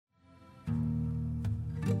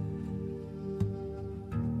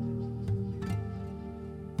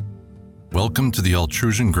Welcome to the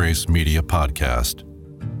Altrusion Grace Media Podcast.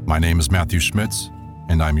 My name is Matthew Schmitz,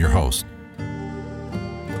 and I'm your host.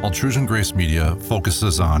 Altrusion Grace Media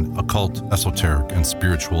focuses on occult, esoteric, and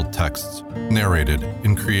spiritual texts narrated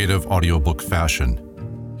in creative audiobook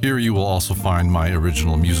fashion. Here you will also find my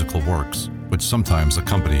original musical works, which sometimes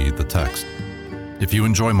accompany the text. If you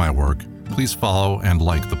enjoy my work, please follow and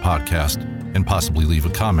like the podcast, and possibly leave a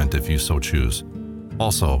comment if you so choose.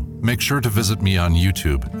 Also, make sure to visit me on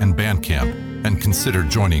YouTube and Bandcamp, and consider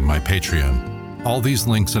joining my Patreon. All these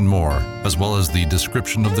links and more, as well as the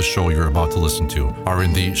description of the show you're about to listen to, are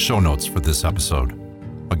in the show notes for this episode.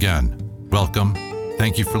 Again, welcome,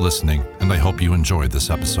 thank you for listening, and I hope you enjoyed this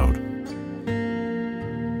episode.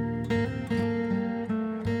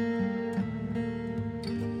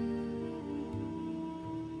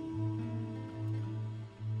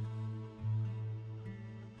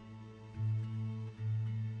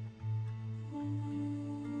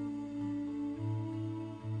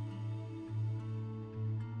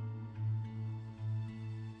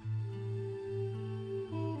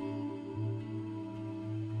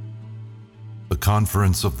 The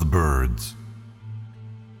Conference of the Birds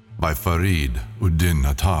by Farid Uddin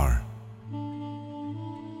Attar.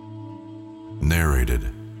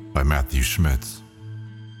 Narrated by Matthew Schmitz.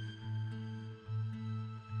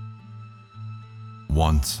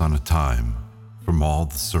 Once on a time, from all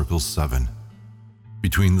the circles seven,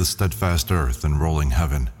 between the steadfast earth and rolling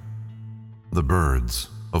heaven, the birds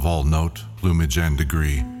of all note, plumage, and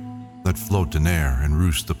degree, that float in air and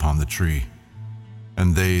roost upon the tree,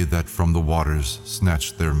 and they that from the waters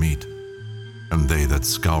snatch their meat, and they that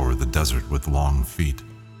scour the desert with long feet,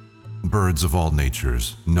 birds of all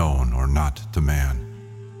natures, known or not to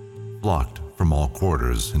man, flocked from all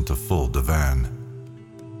quarters into full divan,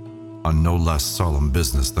 on no less solemn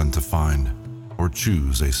business than to find or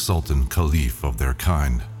choose a sultan caliph of their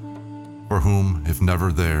kind, for whom, if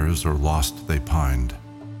never theirs or lost they pined.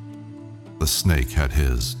 The snake had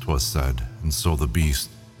his, 'twas said, and so the beast,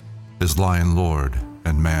 his lion lord,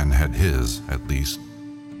 and man had his, at least,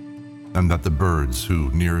 and that the birds who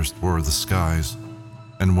nearest were the skies,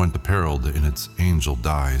 and went apparelled in its angel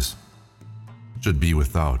dyes, should be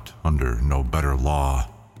without under no better law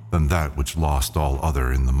than that which lost all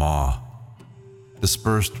other in the maw,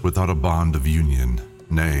 dispersed without a bond of union,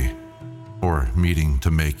 nay, or meeting to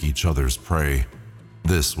make each other's prey.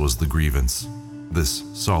 This was the grievance, this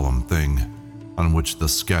solemn thing, on which the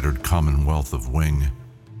scattered commonwealth of wing,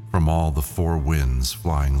 from all the four winds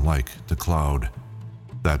flying like to cloud,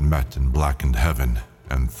 that met in blackened heaven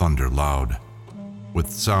and thunder loud, with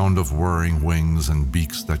sound of whirring wings and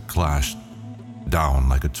beaks that clashed, down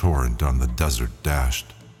like a torrent on the desert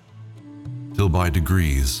dashed, till by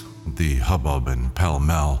degrees the hubbub and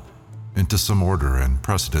pell-mell into some order and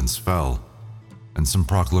precedence fell, and some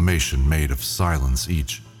proclamation made of silence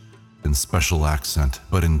each, in special accent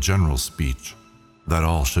but in general speech, that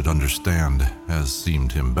all should understand, as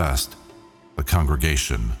seemed him best, the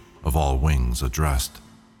congregation of all wings addressed.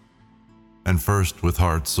 And first, with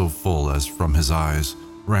heart so full as from his eyes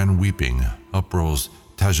ran weeping, uprose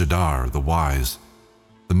Tajidar the wise,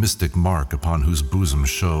 the mystic mark upon whose bosom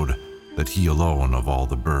showed that he alone of all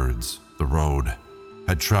the birds the road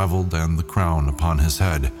had traveled, and the crown upon his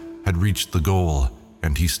head had reached the goal,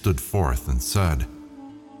 and he stood forth and said,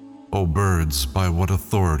 "O birds, by what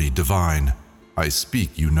authority divine, I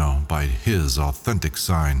speak, you know, by his authentic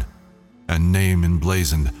sign, and name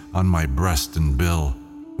emblazoned on my breast and bill,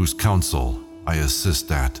 whose counsel I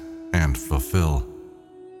assist at and fulfill.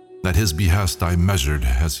 At his behest I measured,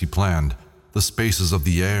 as he planned, the spaces of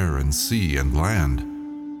the air and sea and land.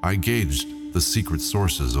 I gauged the secret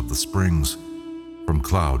sources of the springs, from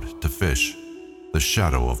cloud to fish, the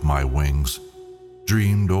shadow of my wings,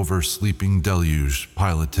 dreamed over sleeping deluge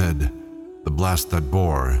piloted, the blast that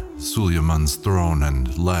bore Suleiman's throne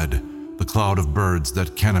and led the cloud of birds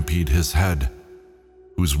that canopied his head,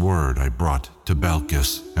 whose word I brought to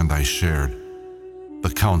Belkis, and I shared the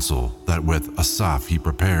counsel that with Asaf he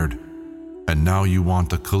prepared. And now you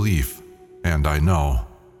want a caliph, and I know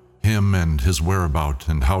him and his whereabout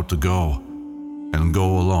and how to go, and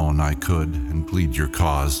go alone I could and plead your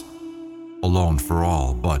cause, alone for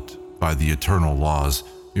all, but by the eternal laws,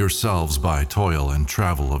 yourselves by toil and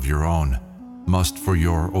travel of your own, must for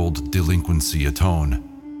your old delinquency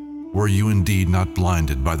atone. Were you indeed not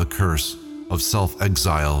blinded by the curse of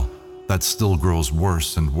self-exile that still grows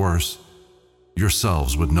worse and worse,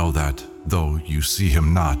 yourselves would know that, though you see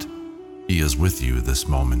him not, he is with you this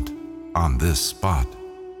moment, on this spot.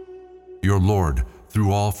 Your Lord,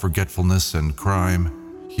 through all forgetfulness and crime,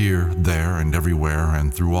 here, there, and everywhere,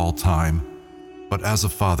 and through all time, but as a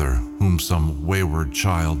father whom some wayward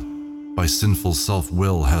child by sinful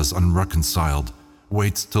self-will has unreconciled,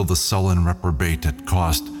 waits till the sullen reprobate at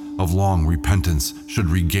cost of long repentance should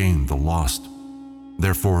regain the lost.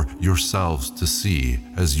 Therefore yourselves to see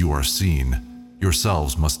as you are seen,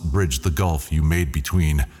 yourselves must bridge the gulf you made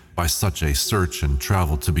between, by such a search and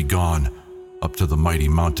travel to be gone, up to the mighty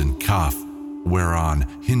mountain Kaf, whereon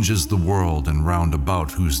hinges the world and round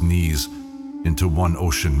about whose knees into one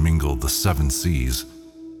ocean mingle the seven seas,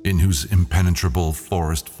 in whose impenetrable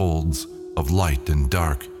forest folds of light and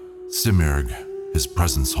dark Simirg his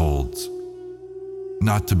presence holds.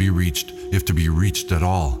 Not to be reached, if to be reached at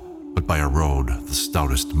all, but by a road the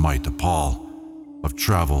stoutest might appall, of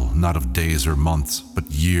travel not of days or months, but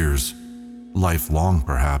years, lifelong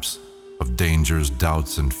perhaps, of dangers,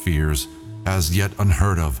 doubts, and fears, as yet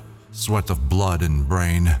unheard of, sweat of blood and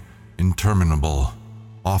brain, interminable,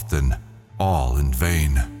 often all in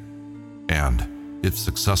vain. And, if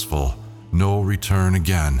successful, no return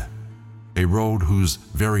again. A road whose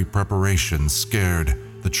very preparation scared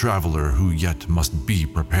the traveler who yet must be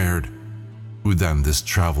prepared, who then this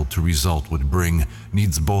travel to result would bring,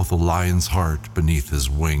 needs both a lion's heart beneath his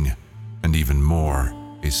wing, and even more,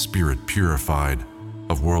 a spirit purified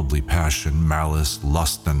of worldly passion, malice,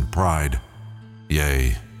 lust, and pride,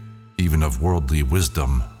 yea, even of worldly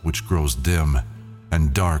wisdom, which grows dim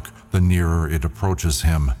and dark the nearer it approaches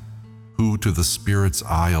him, who to the spirit's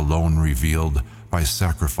eye alone revealed by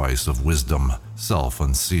sacrifice of wisdom, self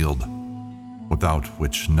unsealed, without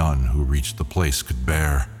which none who reached the place could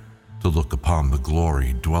bear to look upon the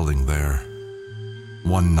glory dwelling there.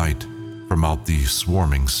 One night, from out the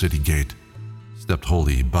swarming city gate, stepped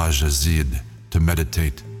holy Bajazid to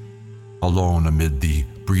meditate, alone amid the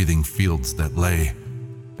breathing fields that lay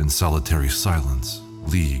in solitary silence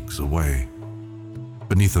leagues away,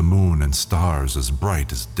 beneath a moon and stars as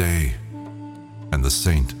bright as day. And the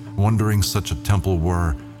saint, wondering such a temple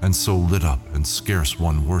were, and so lit up and scarce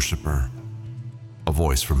one worshipper, a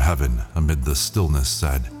voice from heaven amid the stillness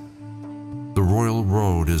said, "The royal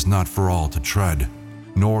road is not for all to tread,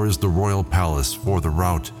 nor is the royal palace for the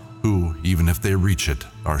rout, who, even if they reach it,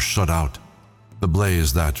 are shut out. The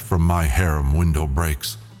blaze that from my harem window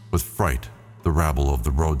breaks, with fright the rabble of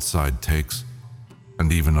the roadside takes,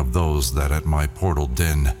 and even of those that at my portal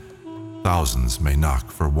din, thousands may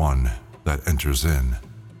knock for one that enters in."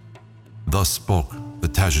 Thus spoke the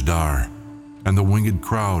Tajdar, and the winged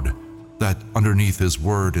crowd that underneath his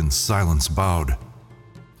word in silence bowed,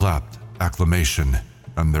 clapped acclamation,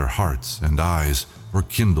 and their hearts and eyes were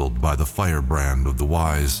kindled by the firebrand of the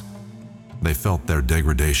wise. They felt their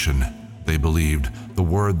degradation, they believed the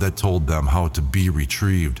word that told them how to be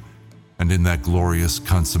retrieved, and in that glorious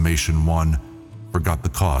consummation one forgot the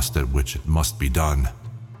cost at which it must be done.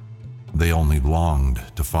 They only longed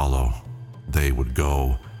to follow. They would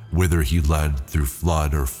go whither he led through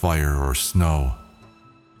flood or fire or snow.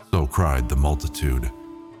 So cried the multitude,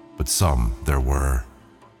 but some there were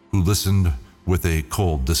who listened with a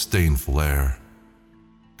cold, disdainful air,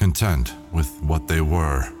 content with what they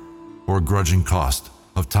were, or grudging cost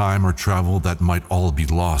of time or travel that might all be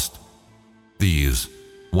lost. These,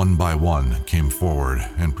 one by one, came forward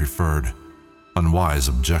and preferred unwise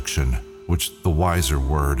objection, which the wiser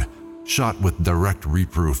word, shot with direct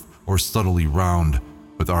reproof or subtly round,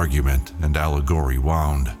 with argument and allegory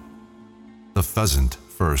wound. The pheasant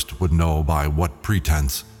first would know by what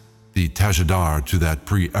pretense the Tajdar to that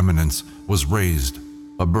preeminence was raised,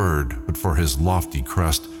 a bird but for his lofty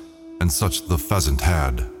crest, and such the pheasant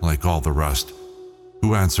had, like all the rest,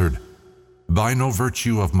 who answered, "By no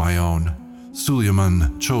virtue of my own,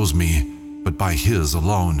 Suleiman chose me, but by his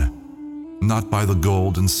alone. Not by the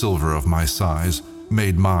gold and silver of my size,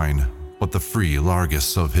 made mine, but the free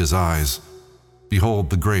largesse of his eyes. Behold,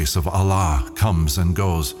 the grace of Allah comes and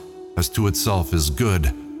goes, as to itself is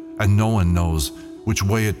good, and no one knows which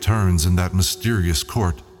way it turns in that mysterious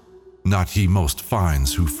court. Not he most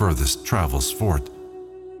finds who furthest travels for't.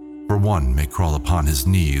 For one may crawl upon his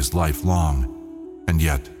knees lifelong, and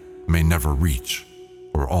yet may never reach,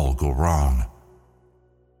 or all go wrong.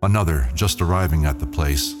 Another, just arriving at the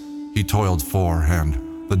place, he toiled for,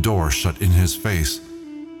 and the door shut in his face,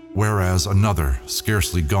 whereas another,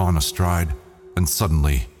 scarcely gone astride, and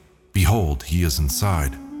suddenly, behold, he is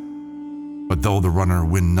inside. But though the runner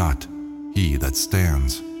win not, he that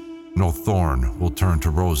stands, no thorn will turn to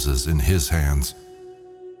roses in his hands.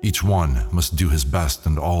 Each one must do his best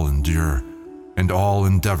and all endure, and all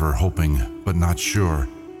endeavor hoping but not sure.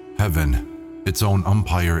 Heaven, its own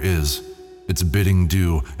umpire is, its bidding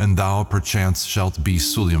do, and thou perchance shalt be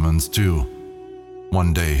Suleiman's too.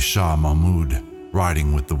 One day Shah Mahmud,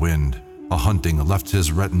 riding with the wind, a-hunting left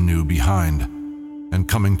his retinue behind. and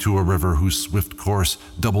coming to a river whose swift course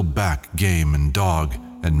doubled back game and dog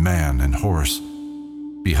and man and horse,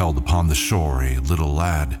 beheld upon the shore a little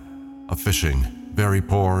lad, a-fishing, very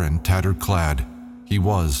poor and tattered clad he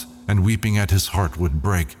was, and weeping at his heart would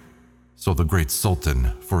break. So the great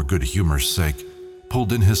Sultan, for good humor's sake,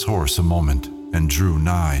 pulled in his horse a moment and drew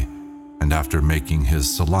nigh, and after making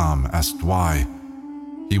his salam asked why.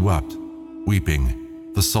 He wept,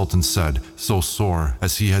 weeping, the Sultan said, so sore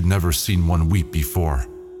as he had never seen one weep before.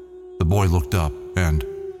 The boy looked up and,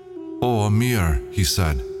 "O Amir," he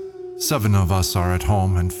said, "7 of us are at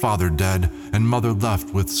home and father dead and mother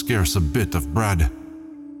left with scarce a bit of bread.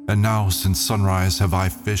 And now since sunrise have I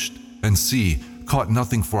fished and see, caught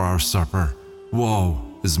nothing for our supper. Woe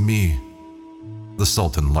is me." The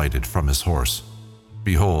Sultan lighted from his horse.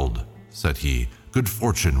 "Behold," said he, "good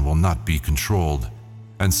fortune will not be controlled.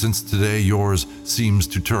 And since today yours seems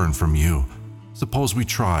to turn from you, suppose we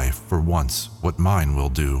try for once what mine will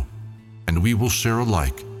do, and we will share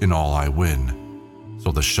alike in all I win."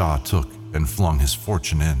 So the Shah took and flung his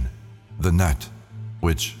fortune in the net,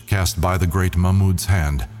 which, cast by the great Mahmud's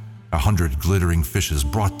hand, 100 glittering fishes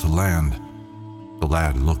brought to land. The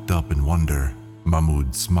lad looked up in wonder,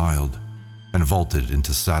 Mahmud smiled, and vaulted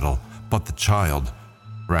into saddle, but the child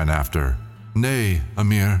ran after. "Nay,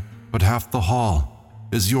 Amir, but half the haul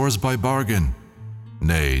is yours by bargain."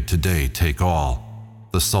 "Nay, today take all,"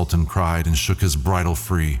 the Sultan cried and shook his bridle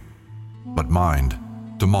free. "But mind,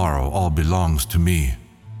 tomorrow all belongs to me."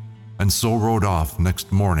 And so rode off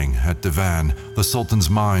next morning at divan. The Sultan's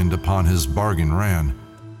mind upon his bargain ran,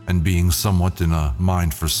 and being somewhat in a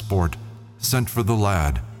mind for sport, sent for the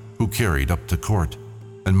lad, who carried up to court,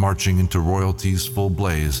 and marching into royalty's full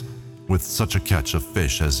blaze, with such a catch of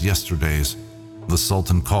fish as yesterday's, the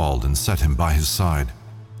Sultan called and set him by his side,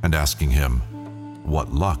 and asking him,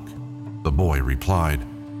 "What luck?" the boy replied,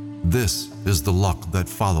 "This is the luck that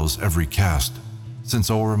follows every cast, since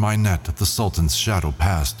o'er my net the Sultan's shadow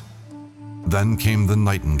passed." Then came the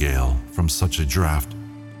nightingale from such a draught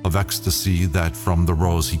of ecstasy that from the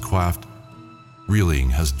rose he quaffed, reeling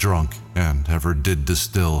has drunk and ever did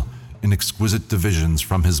distill in exquisite divisions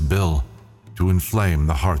from his bill, to inflame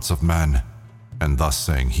the hearts of men. And thus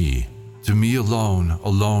sang he, "To me alone,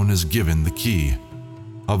 alone is given the key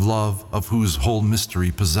of love, of whose whole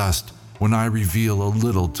mystery possessed, when I reveal a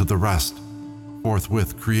little to the rest,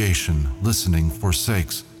 forthwith creation, listening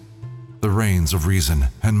forsakes the reins of reason,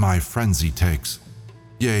 and my frenzy takes.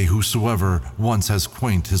 Yea, whosoever once has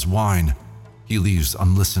quaint his wine, he leaves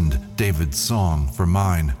unlistened David's song for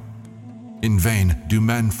mine. In vain do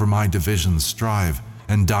men for my divisions strive,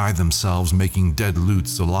 and die themselves making dead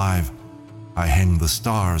lutes alive. I hang the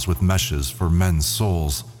stars with meshes for men's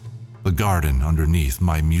souls, the garden underneath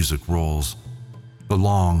my music rolls. The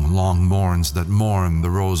long, long morns that mourn the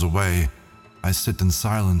rose away, I sit in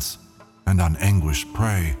silence and on anguish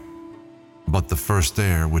pray. But the first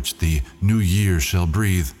air which the new year shall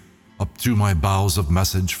breathe, up to my boughs of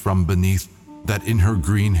message from beneath, that in her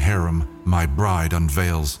green harem my bride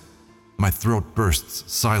unveils, my throat bursts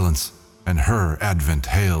silence, and her advent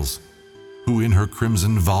hails, who in her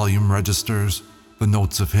crimson volume registers the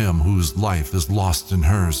notes of him whose life is lost in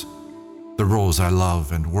hers. The rose I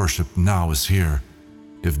love and worship now is here,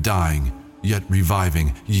 if dying, yet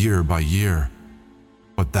reviving year by year.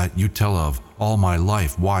 But that you tell of all my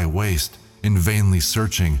life why waste, in vainly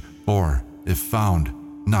searching, or, if found,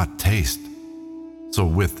 not taste? So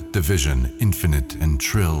with division infinite and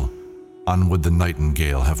trill, on would the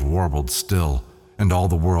nightingale have warbled still, and all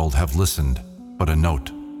the world have listened, but a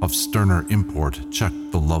note of sterner import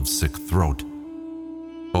checked the lovesick throat.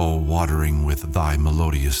 O watering with thy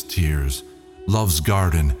melodious tears, love's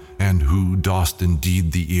garden, and who dost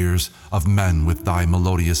indeed the ears of men with thy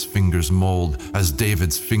melodious fingers mold, as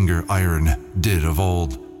David's finger iron did of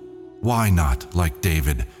old. Why not, like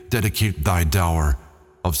David, dedicate thy dower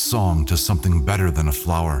of song to something better than a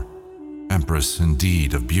flower? Empress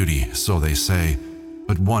indeed of beauty, so they say,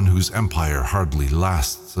 but one whose empire hardly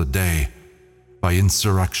lasts a day, by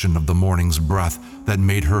insurrection of the morning's breath that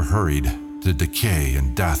made her hurried to decay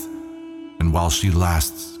and death, and while she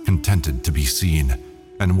lasts contented to be seen,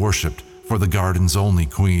 and worshipped for the garden's only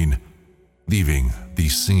queen, leaving thee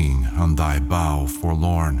singing on thy bough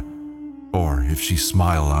forlorn, or if she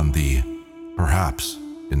smile on thee, perhaps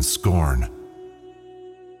in scorn.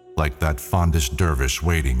 Like that fondish dervish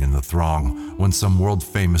waiting in the throng when some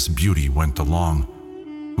world-famous beauty went along,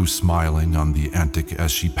 who smiling on the antic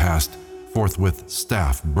as she passed, forthwith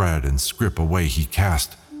staff, bread, and scrip away he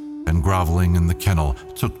cast, and groveling in the kennel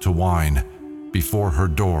took to whine before her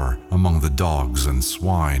door among the dogs and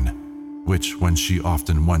swine, which when she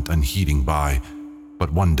often went unheeding by,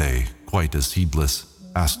 but one day quite as heedless,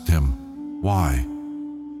 asked him, "Why?"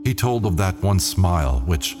 He told of that one smile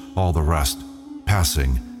which all the rest,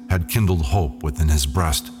 passing, had kindled hope within his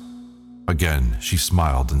breast. Again she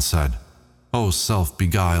smiled and said, "O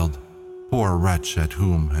self-beguiled, poor wretch at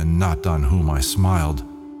whom and not on whom I smiled."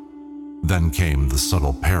 Then came the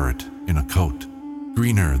subtle parrot in a coat,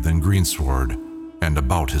 greener than greensward, and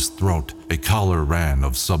about his throat a collar ran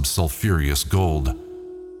of subsulphureous gold,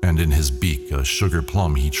 and in his beak a sugar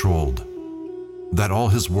plum he trolled, that all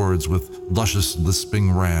his words with luscious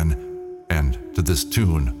lisping ran, and to this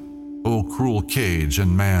tune, "O cruel cage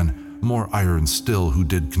and man, more iron still who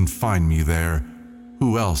did confine me there,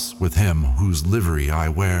 who else with him whose livery I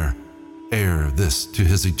wear, ere this to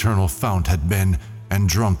his eternal fount had been, and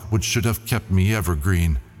drunk which should have kept me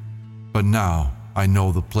evergreen. But now I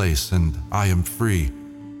know the place and I am free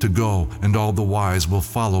to go, and all the wise will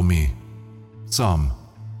follow me. Some,"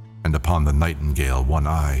 and upon the nightingale one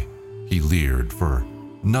eye he leered, "for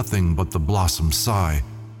nothing but the blossom sigh,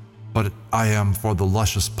 but I am for the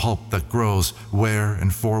luscious pulp that grows where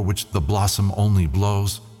and for which the blossom only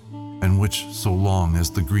blows, and which so long as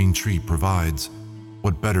the green tree provides,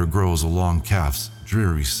 what better grows along calf's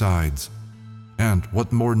dreary sides? And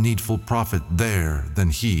what more needful prophet there than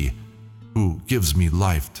he who gives me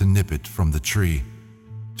life to nip it from the tree,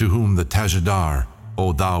 to whom the Tajidar,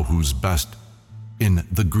 O thou whose best, in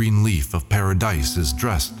the green leaf of paradise is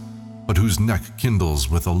dressed, but whose neck kindles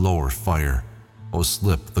with a lower fire, O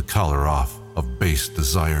slip the collar off of base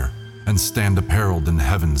desire, and stand apparelled in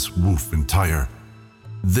heaven's woof entire.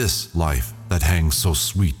 This life that hangs so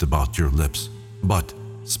sweet about your lips, but,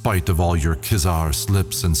 spite of all your kizar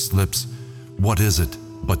slips and slips, what is it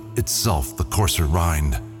but itself the coarser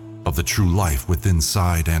rind of the true life within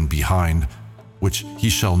side and behind, which he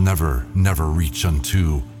shall never, never reach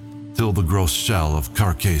unto, till the gross shell of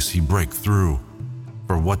carcase he break through.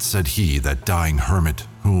 For what said he, that dying hermit,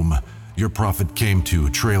 whom your prophet came to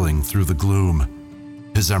trailing through the gloom,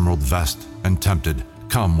 his emerald vest, and tempted,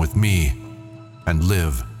 "Come with me and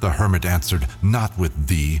live"? The hermit answered, "Not with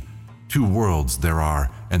thee. 2 worlds there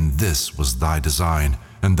are, and this was thy design,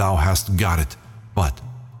 and thou hast got it, but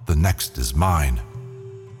the next is mine.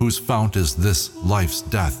 Whose fount is this life's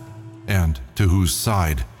death, and to whose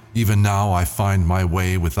side even now I find my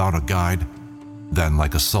way without a guide?" Then,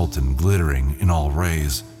 like a sultan glittering in all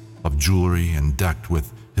rays of jewelry and decked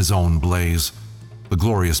with his own blaze, the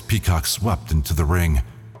glorious peacock swept into the ring,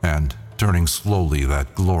 and, turning slowly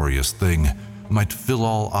that glorious thing, might fill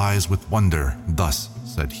all eyes with wonder. Thus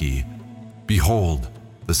said he, "Behold,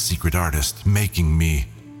 the secret artist making me,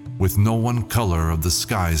 with no one color of the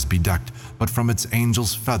skies bedecked, but from its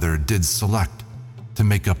angel's feather did select, to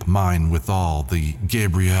make up mine withal the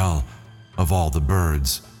Gabriel of all the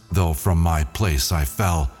birds, though from my place I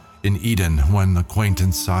fell in Eden when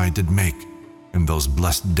acquaintance I did make, in those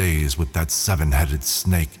blessed days with that 7-headed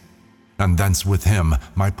snake, and thence with him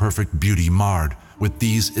my perfect beauty marred, with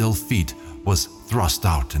these ill feet was thrust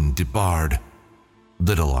out and debarred.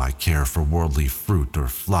 Little I care for worldly fruit or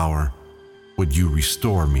flower, would you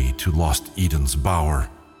restore me to lost Eden's bower,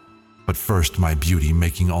 but first my beauty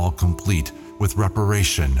making all complete with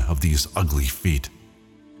reparation of these ugly feet."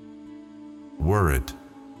 "Were it,"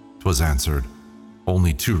 'twas answered,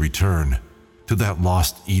 "only to return to that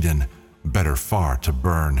lost Eden, better far to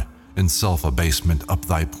burn in self-abasement up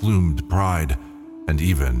thy plumed pride, and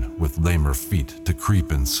even with lamer feet to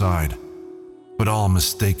creep inside. But all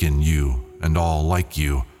mistaken you, and all like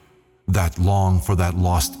you, that long for that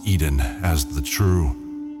lost Eden as the true.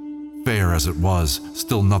 Fair as it was,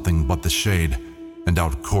 still nothing but the shade, and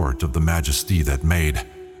out court of the majesty that made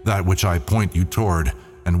that which I point you toward,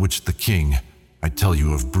 and which the king, I tell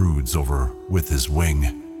you of, broods over with his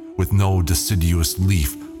wing, with no deciduous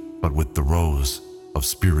leaf, but with the rose of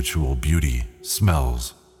spiritual beauty,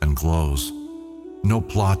 smells and glows. No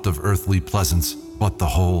plot of earthly pleasance, but the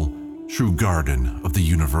whole true garden of the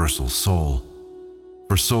universal soul.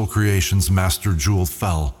 For so creation's master jewel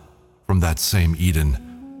fell from that same Eden,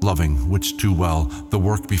 loving which too well the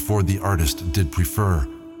work before the artist did prefer,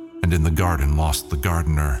 and in the garden lost the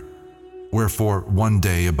gardener. Wherefore one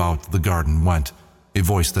day about the garden went a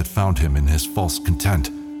voice that found him in his false content,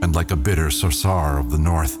 and like a bitter sorcerer of the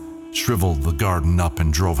north, shriveled the garden up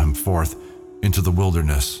and drove him forth into the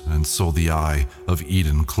wilderness, and so the eye of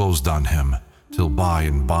Eden closed on him, till by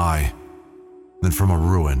and by, then from a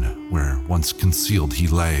ruin where once concealed he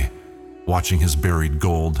lay, watching his buried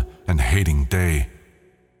gold and hating day,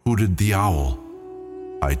 hooted the owl,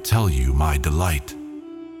 "I tell you my delight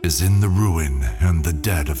is in the ruin and the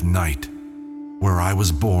dead of night, where I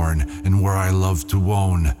was born and where I love to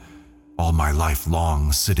wone, all my life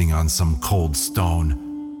long sitting on some cold stone.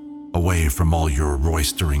 away from all your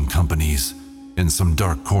roistering companies, in some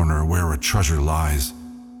dark corner where a treasure lies,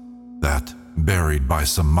 that, buried by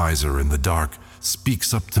some miser in the dark,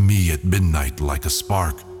 speaks up to me at midnight like a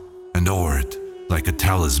spark, and o'er it, like a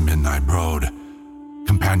talisman I brood,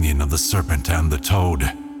 companion of the serpent and the toad.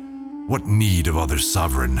 What need of other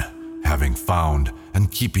sovereign, having found,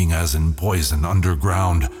 and keeping as in poison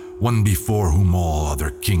underground, one before whom all other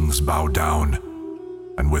kings bow down,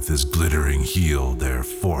 and with his glittering heel their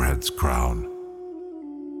foreheads crown.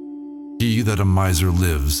 He that a miser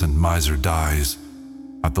lives and miser dies,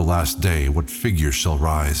 at the last day what figure shall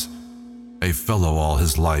rise? A fellow all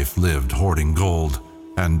his life lived hoarding gold,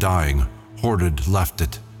 and dying, hoarded left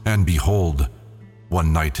it, and behold,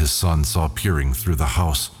 one night his son saw peering through the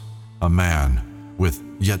house a man, with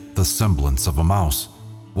yet the semblance of a mouse,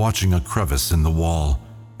 watching a crevice in the wall,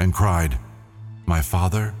 and cried, "My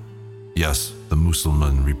father?" "Yes," the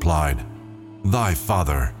Mussulman replied, "thy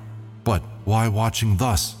father. But why watching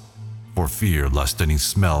thus?" "For fear lest any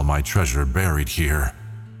smell my treasure buried here."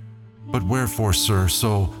 "But wherefore, sir,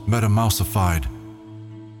 so metamousified?"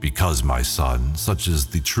 "Because, my son, such is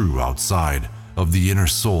the true outside of the inner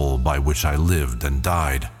soul by which I lived and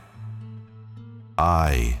died."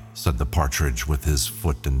 "Aye," said the partridge with his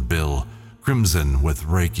foot and bill, crimson with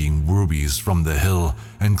raking rubies from the hill,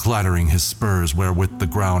 and clattering his spurs wherewith the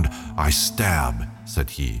ground. "I stab," said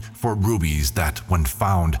he, "for rubies that, when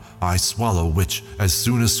found, I swallow, which, as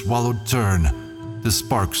soon as swallowed, turn to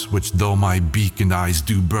sparks which though my beak and eyes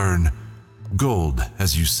do burn. Gold,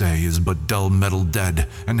 as you say, is but dull metal dead,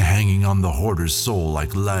 and hanging on the hoarder's soul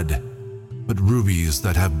like lead. But rubies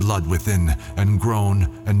that have blood within, and grown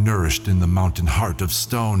and nourished in the mountain heart of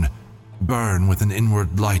stone, burn with an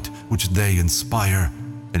inward light which they inspire,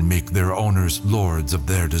 and make their owners lords of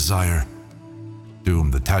their desire." To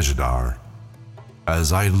whom the Tajidar,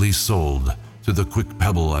 "As idly sold to the quick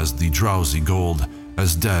pebble as the drowsy gold,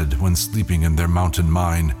 as dead when sleeping in their mountain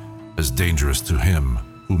mine, as dangerous to him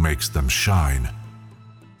who makes them shine.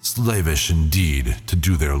 Slavish indeed to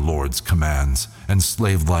do their lord's commands, and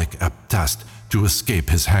slave-like apt to escape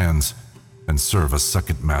his hands, and serve a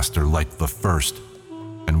second master like the first,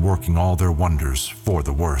 and working all their wonders for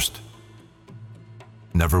the worst.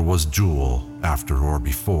 Never was jewel, after or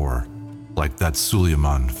before, like that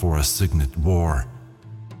Suleiman for a signet wore,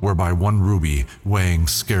 whereby one ruby, weighing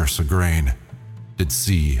scarce a grain, did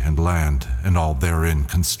sea and land and all therein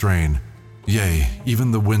constrain. Yea,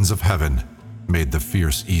 even the winds of heaven made the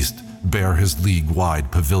fierce east bear his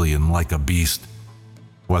league-wide pavilion like a beast,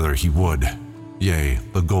 whether he would. Yea,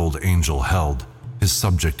 the gold angel held his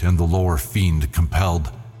subject, and the lower fiend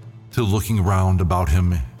compelled, till looking round about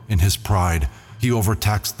him in his pride, he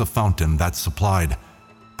overtaxed the fountain that supplied,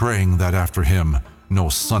 praying that after him no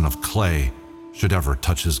son of clay should ever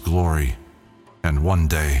touch his glory. And one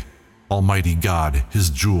day Almighty God his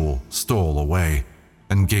jewel stole away,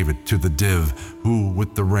 and gave it to the div, who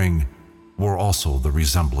with the ring wore also the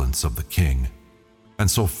resemblance of the king.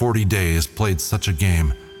 And so 40 days played such a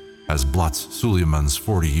game as blots Suleiman's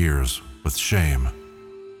 40 years with shame.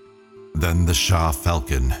 Then the Shah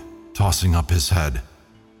Falcon, tossing up his head,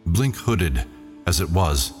 blink-hooded as it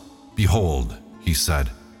was, "Behold," he said,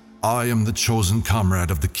 "I am the chosen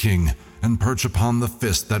comrade of the king, and perch upon the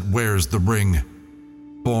fist that wears the ring.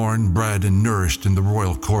 Born, bred, and nourished in the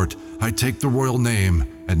royal court, I take the royal name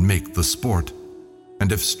and make the sport.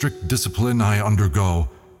 And if strict discipline I undergo,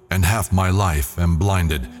 and half my life am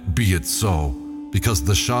blinded, be it so, because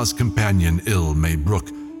the Shah's companion ill may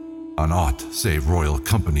brook on aught save royal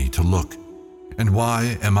company to look. And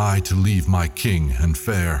why am I to leave my king and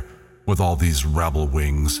fair, with all these rabble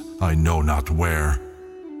wings I know not where?"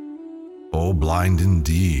 "Oh, blind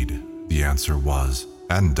indeed," the answer was,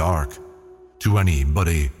 "and dark, to any but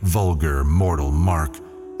a vulgar mortal mark,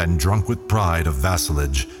 and drunk with pride of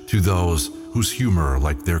vassalage to those whose humor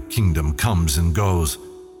like their kingdom comes and goes,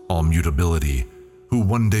 all mutability, who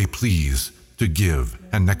one day please to give,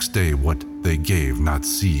 and next day what they gave not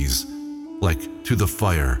seize, like to the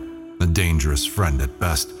fire, the dangerous friend at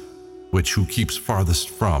best, which who keeps farthest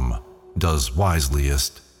from does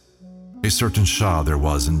wiseliest. A certain Shah there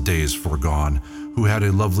was in days foregone, who had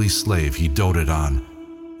a lovely slave he doted on,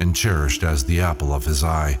 and cherished as the apple of his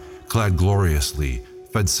eye, clad gloriously,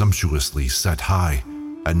 fed sumptuously, set high,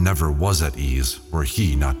 and never was at ease were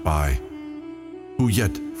he not by. Who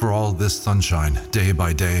yet, for all this sunshine, day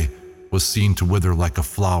by day, was seen to wither like a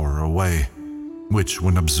flower away, which,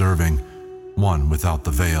 when observing one without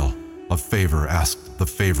the veil of favor, asked the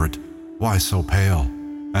favorite, why so pale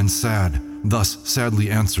and sad? Thus sadly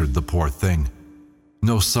answered the poor thing,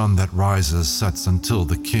 no sun that rises sets until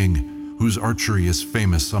the king, whose archery is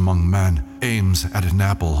famous among men, aims at an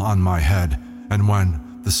apple on my head, and when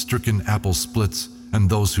the stricken apple splits, and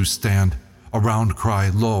those who stand around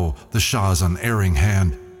cry, "Lo, the Shah's unerring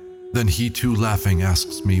hand," then he too laughing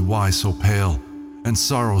asks me why so pale, and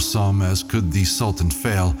sorrowsome as could the Sultan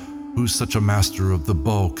fail, who's such a master of the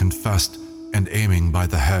bow confessed, and aiming by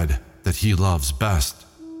the head that he loves best.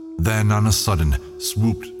 Then on a sudden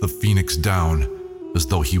swooped the phoenix down, as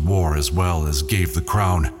though he wore as well as gave the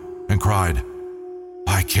crown, and cried,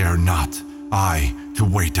 "I care not, I, to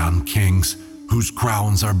wait on kings, whose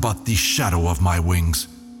crowns are but the shadow of my wings."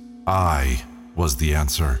 "Aye," was the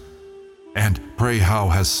answer. "And pray how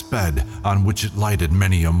has sped, on which it lighted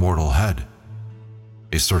many a mortal head?"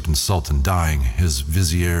 A certain sultan dying, his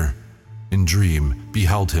vizier, in dream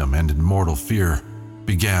beheld him, and in mortal fear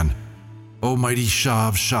began, "O mighty Shah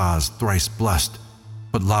of Shahs, thrice blessed,"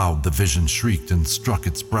 but loud the vision shrieked and struck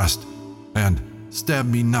its breast, and, "Stab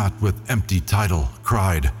me not with empty title,"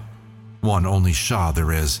 cried, "One only Shah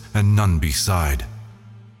there is, and none beside,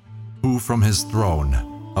 who from his throne,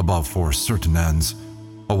 above for certain ends,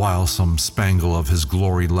 awhile some spangle of his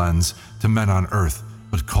glory lends to men on earth,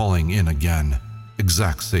 but calling in again,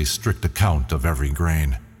 exacts a strict account of every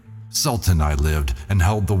grain. Sultan I lived, and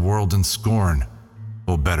held the world in scorn.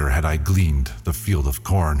 Oh, better had I gleaned the field of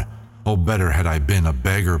corn. Oh, better had I been a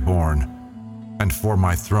beggar born. And for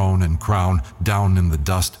my throne and crown, down in the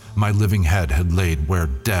dust, my living head had laid where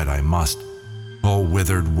dead I must. Oh,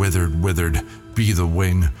 withered, withered, withered, be the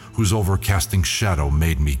wing whose overcasting shadow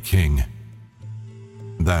made me king."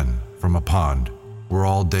 Then, from a pond, where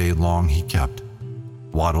all day long he kept,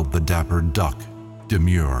 waddled the dapper duck,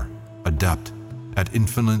 demure, adept at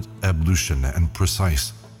infinite ablution and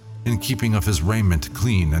precise, in keeping of his raiment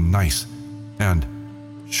clean and nice, and,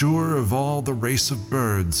 "Sure of all the race of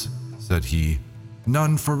birds," said he,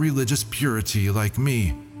 "none for religious purity like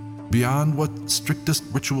me. Beyond what strictest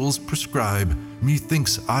rituals prescribe,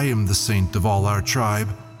 methinks I am the saint of all our tribe,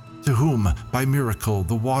 to whom, by miracle,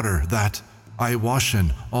 the water that I wash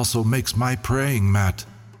in also makes my praying mat."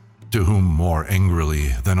 To whom more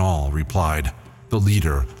angrily than all replied the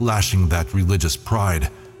leader, lashing that religious pride,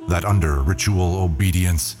 that under ritual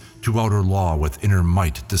obedience to outer law with inner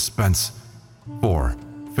might dispense. For,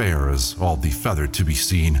 fair as all the feather to be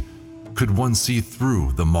seen, could one see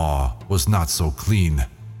through the maw was not so clean.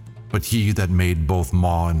 But he that made both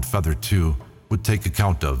maw and feather too would take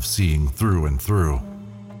account of seeing through and through.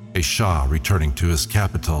 A Shah returning to his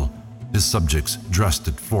capital, his subjects dressed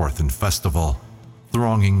it forth in festival,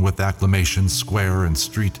 thronging with acclamation square and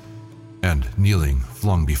street, and kneeling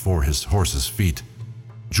flung before his horse's feet,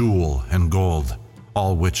 jewel and gold,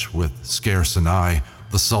 all which with scarce an eye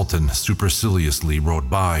the Sultan superciliously rode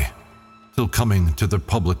by, till coming to the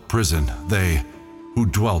public prison, they, who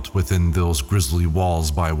dwelt within those grisly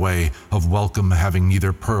walls by way of welcome having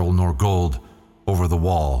neither pearl nor gold, over the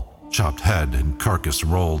wall chopped head and carcass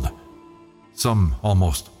rolled, some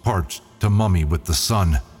almost parched to mummy with the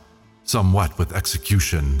sun, some wet with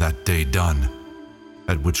execution that day done,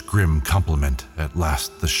 at which grim compliment at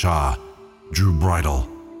last the Shah drew bridle,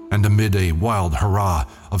 and amid a wild hurrah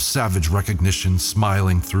of savage recognition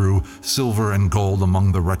smiling through silver and gold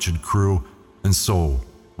among the wretched crew, and so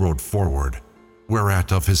rode forward,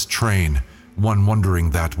 whereat of his train, one wondering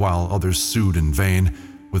that while others sued in vain,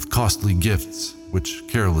 with costly gifts, which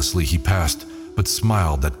carelessly he passed, but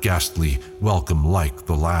smiled at ghastly welcome like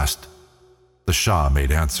the last. The Shah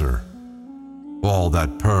made answer, "All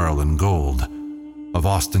that pearl and gold, of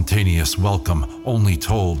ostentatious welcome only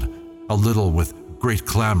told a little with great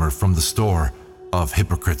clamor from the store of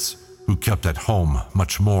hypocrites who kept at home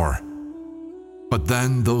much more. But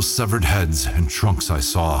then those severed heads and trunks I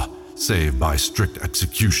saw, save by strict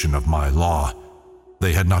execution of my law.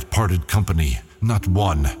 They had not parted company, not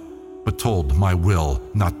one, but told my will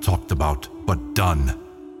not talked about, but done."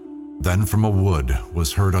 Then from a wood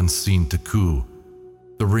was heard unseen to coo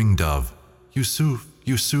the ringdove, "Yusuf,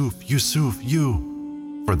 Yusuf, Yusuf,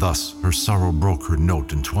 you." For thus her sorrow broke her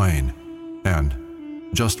note in twain, and,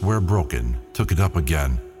 just where broken, took it up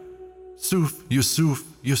again. "Suf, Yusuf,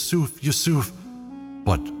 Yusuf, Yusuf,"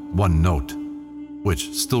 but one note,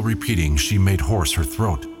 which still repeating she made hoarse her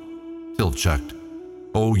throat, till checked.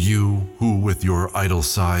 "O you, who with your idle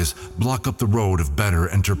sighs block up the road of better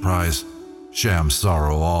enterprise, sham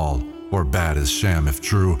sorrow all, or bad is sham if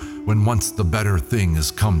true, when once the better thing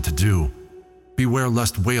is come to do. Beware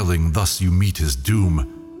lest wailing thus you meet his doom,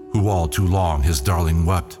 who all too long his darling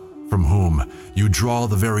wept, from whom you draw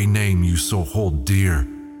the very name you so hold dear,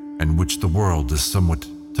 and which the world is somewhat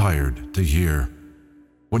tired to hear."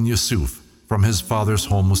 When Yusuf from his father's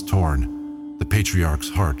home was torn, the patriarch's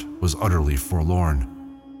heart was utterly forlorn.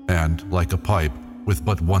 And like a pipe, with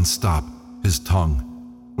but one stop, his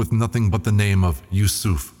tongue, with nothing but the name of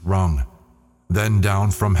Yusuf rung. Then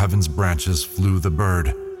down from heaven's branches flew the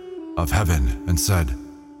bird of heaven and said,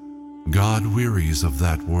 God wearies of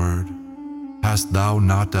that word. Hast thou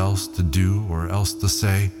naught else to do or else to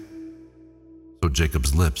say? So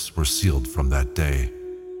Jacob's lips were sealed from that day.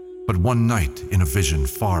 But one night in a vision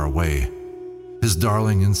far away, his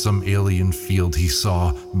darling in some alien field he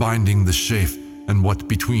saw, binding the chafe and what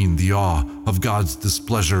between the awe of God's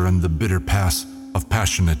displeasure and the bitter pass of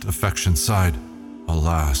passionate affection sighed,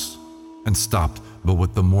 alas, and stopped, but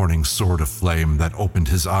with the morning sword of flame that opened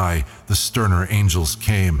his eye, the sterner angels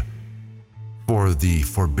came. For the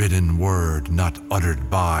forbidden word not uttered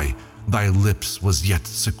by thy lips was yet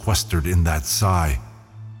sequestered in that sigh,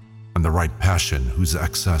 and the right passion whose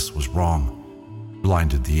excess was wrong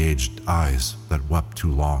blinded the aged eyes that wept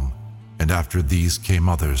too long. And after these came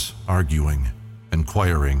others, arguing,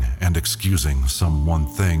 inquiring, and excusing some one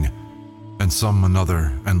thing, and some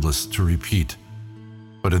another endless to repeat.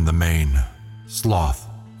 But in the main, sloth,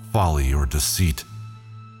 folly, or deceit,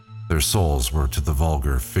 their souls were to the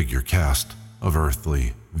vulgar figure cast, of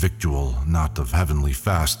earthly victual, not of heavenly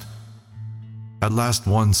fast. At last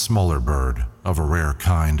one smaller bird, of a rare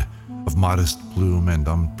kind, of modest plume and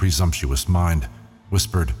unpresumptuous mind,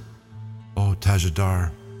 whispered, O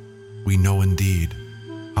Tajidar, we know indeed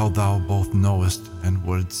how thou both knowest and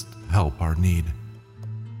wouldst help our need.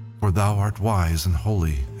 For thou art wise and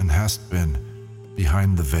holy, and hast been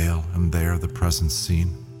behind the veil and there the presence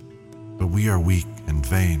seen. But we are weak and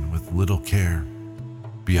vain with little care,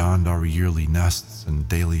 beyond our yearly nests and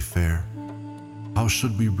daily fare. How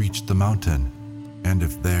should we reach the mountain? And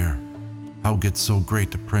if there, how get so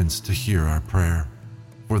great a prince to hear our prayer?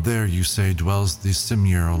 For there, you say, dwells the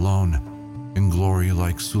Simir alone, in glory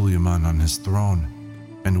like Suleiman on his throne,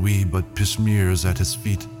 and we but Pishmirs at his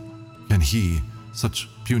feet. Can he, such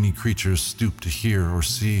puny creatures, stoop to hear or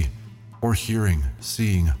see, or hearing,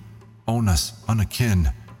 seeing, own us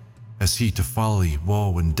unakin, as he to folly,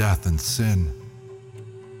 woe, and death and sin?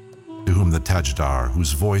 To whom the Tajdar,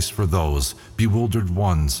 whose voice for those bewildered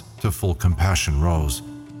ones to full compassion rose,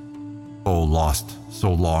 O lost,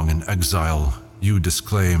 so long in exile, you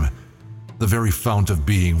disclaim the very fount of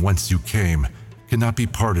being whence you came, cannot be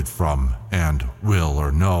parted from, and will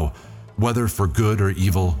or no, whether for good or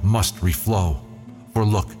evil, must reflow. For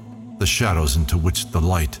look, the shadows into which the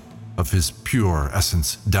light of his pure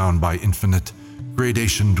essence down by infinite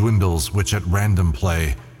gradation dwindles, which at random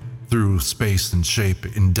play through space and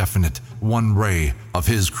shape indefinite, one ray of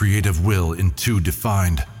his creative will in two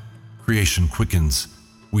defined. Creation quickens,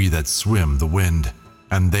 we that swim the wind,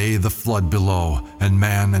 and they the flood below, and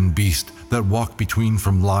man and beast that walk between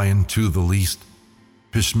from lion to the least.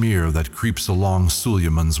 Pishmir that creeps along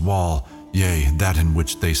Suleiman's wall, yea, that in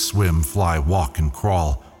which they swim, fly, walk, and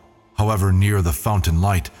crawl. However near the fountain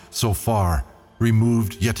light, so far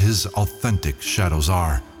removed, yet his authentic shadows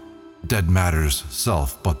are. Dead matter's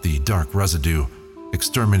self, but the dark residue,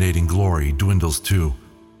 exterminating glory, dwindles too.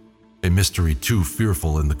 A mystery too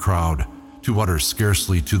fearful in the crowd, to utter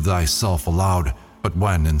scarcely to thyself aloud, but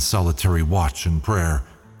when in solitary watch and prayer,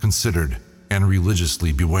 considered and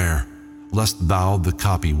religiously beware, lest thou the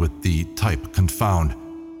copy with the type confound,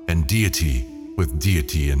 and deity with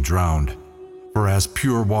deity endrowned. For as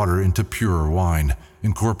pure water into purer wine,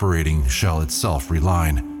 incorporating shall itself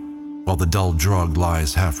reline, while the dull drug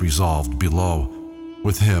lies half resolved below.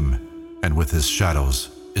 With him and with his shadows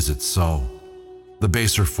is it so. The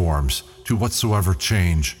baser forms, to whatsoever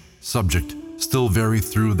change, subject, still vary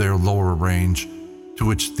through their lower range, to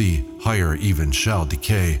which the higher even shall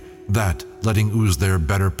decay, that, letting ooze their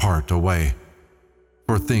better part away.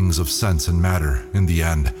 For things of sense and matter, in the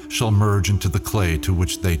end, shall merge into the clay to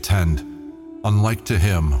which they tend, unlike to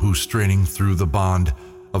him who, straining through the bond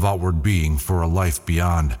of outward being for a life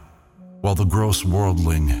beyond, while the gross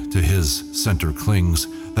worldling to his center clings,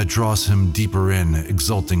 that draws him deeper in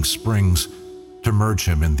exulting springs, to merge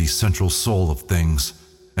him in the central soul of things.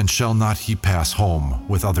 And shall not he pass home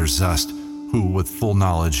with other zest, who with full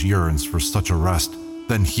knowledge yearns for such a rest,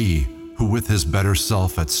 than he who with his better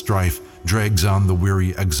self at strife drags on the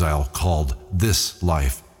weary exile called this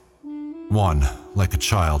life? One, like a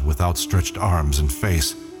child with outstretched arms and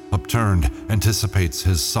face upturned, anticipates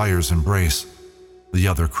his sire's embrace, the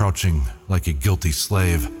other crouching like a guilty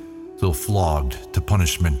slave, till flogged to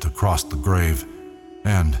punishment across the grave,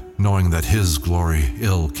 and, knowing that his glory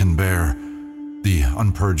ill can bear the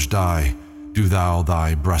unpurged eye, do thou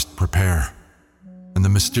thy breast prepare. And the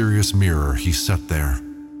mysterious mirror he set there,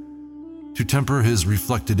 to temper his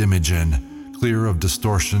reflected image in, clear of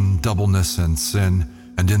distortion, doubleness, and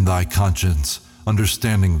sin, and in thy conscience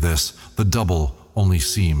understanding this, the double only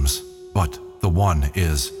seems, but the one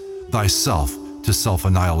is, thyself to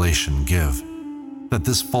self-annihilation give, that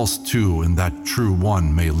this false two in that true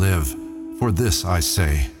one may live. For this I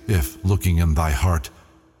say, if, looking in thy heart,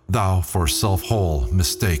 thou for self-whole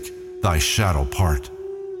mistake thy shadow part,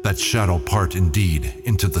 that shadow part indeed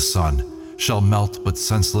into the sun shall melt but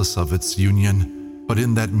senseless of its union, but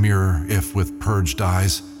in that mirror if with purged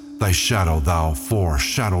eyes thy shadow thou for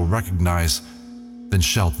shadow recognize, then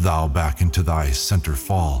shalt thou back into thy center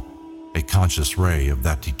fall, a conscious ray of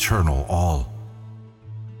that eternal all.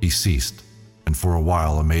 He ceased, and for a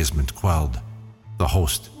while amazement quelled the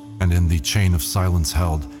host, and in the chain of silence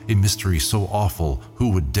held a mystery so awful who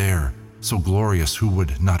would dare, so glorious who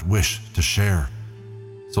would not wish to share.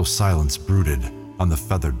 So silence brooded on the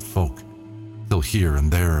feathered folk, till here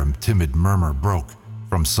and there a timid murmur broke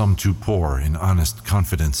from some too poor in honest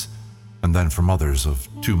confidence, and then from others of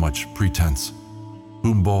too much pretense,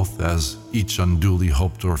 whom both as each unduly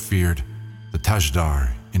hoped or feared, the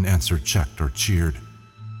Tajdar in answer checked or cheered.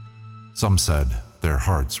 Some said their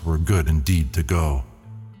hearts were good indeed to go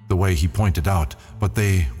the way he pointed out, but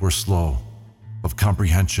they were slow of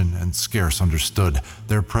comprehension and scarce understood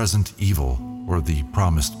their present evil or the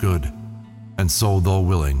promised good, and so though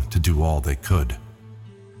willing to do all they could,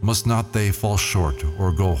 must not they fall short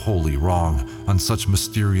or go wholly wrong on such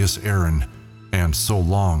mysterious errand, and so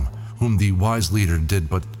long, whom the wise leader did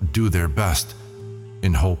but do their best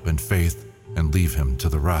in hope and faith, and leave him to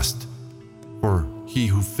the rest. For he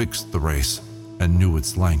who fixed the race and knew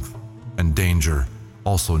its length and danger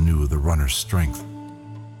also knew the runner's strength.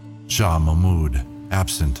 Shah Mahmud,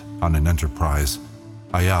 absent on an enterprise,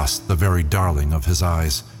 Ayas, the very darling of his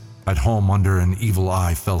eyes, at home under an evil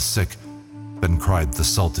eye fell sick. Then cried the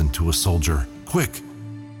Sultan to a soldier, "Quick!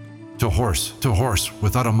 To horse,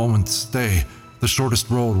 without a moment's stay, the shortest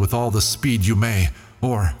road with all the speed you may,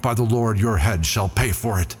 or by the Lord your head shall pay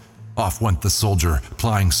for it." Off went the soldier,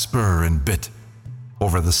 plying spur and bit.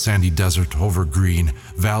 Over the sandy desert, over green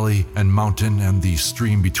valley and mountain and the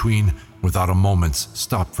stream between, without a moment's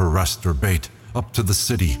stop for rest or bait, up to the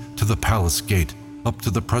city, to the palace gate, up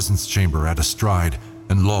to the presence chamber at a stride,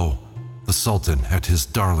 and lo, the Sultan at his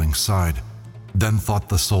darling's side. Then thought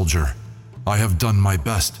the soldier, "I have done my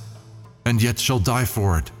best, and yet shall die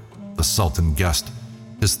for it." The Sultan guessed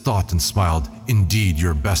his thought and smiled, "Indeed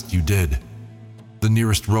your best you did. The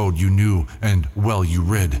nearest road you knew, and well you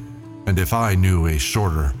rid, and if I knew a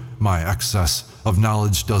shorter, my excess of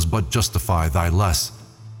knowledge does but justify thy less."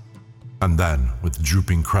 And then with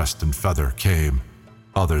drooping crest and feather came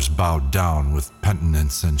others bowed down with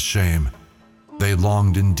penitence and shame. They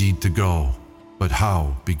longed indeed to go, but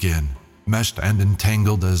how begin? Meshed and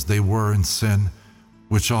entangled as they were in sin,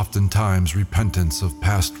 which oftentimes repentance of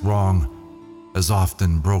past wrong, as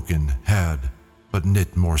often broken had, but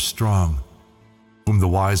knit more strong. Whom the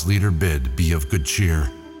wise leader bid be of good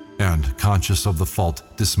cheer, and, conscious of the fault,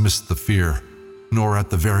 dismissed the fear, nor at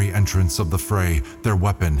the very entrance of the fray their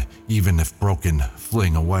weapon, even if broken,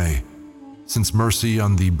 fling away. Since mercy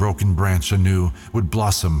on the broken branch anew would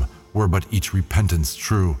blossom were but each repentance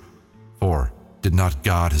true. For did not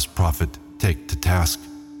God his prophet take to task?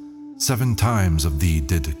 7 times of thee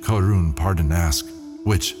did Karun pardon ask,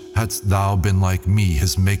 which hadst thou been like me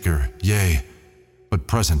his maker, yea, but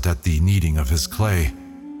present at the kneading of his clay.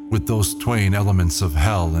 With those twain elements of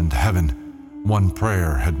hell and heaven, one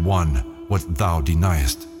prayer had won what thou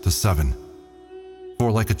deniest to 7.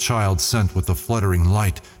 For like a child sent with a fluttering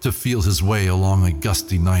light to feel his way along a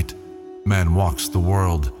gusty night, man walks the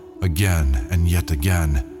world again and yet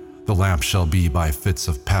again. The lamp shall be by fits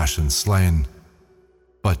of passion slain.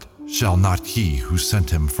 But shall not he who sent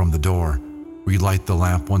him from the door relight the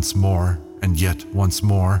lamp once more and yet once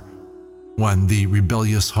more? When the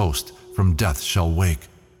rebellious host from death shall wake,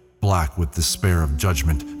 black with despair of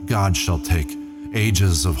judgment, God shall take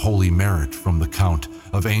ages of holy merit from the count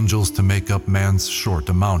of angels to make up man's short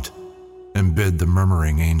amount, and bid the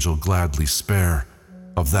murmuring angel gladly spare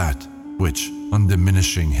of that which,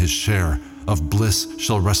 undiminishing his share of bliss,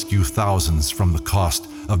 shall rescue thousands from the cost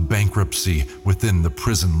of bankruptcy within the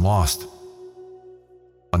prison lost.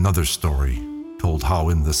 Another story told how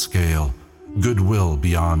in the scale goodwill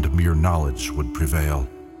beyond mere knowledge would prevail.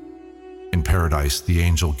 In paradise the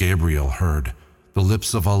angel Gabriel heard the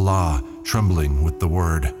lips of Allah trembling with the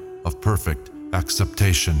word of perfect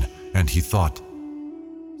acceptation, and he thought,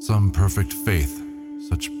 some perfect faith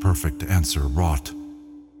such perfect answer wrought.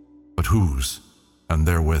 But whose? And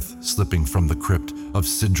therewith, slipping from the crypt of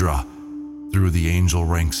Sidra, through the angel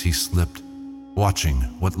ranks he slipped, watching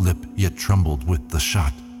what lip yet trembled with the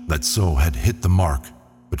shot that so had hit the mark,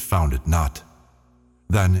 but found it not.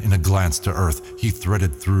 Then in a glance to earth he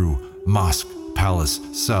threaded through mosque, palace,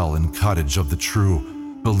 cell, and cottage of the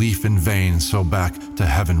true. Belief in vain, so back to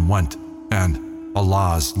heaven went, and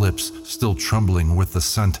Allah's lips still trembling with the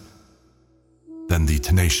scent. Then the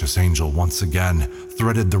tenacious angel once again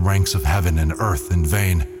threaded the ranks of heaven and earth in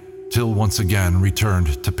vain, till once again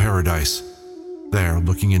returned to paradise. There,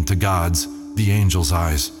 looking into God's, the angel's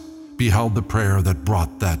eyes, beheld the prayer that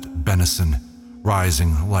brought that benison,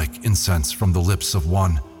 rising like incense from the lips of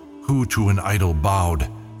one who to an idol bowed,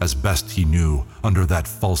 as best he knew, under that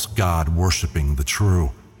false god worshipping the true.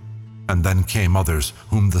 And then came others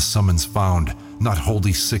whom the summons found, not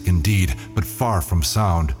wholly sick indeed, but far from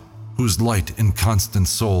sound, whose light inconstant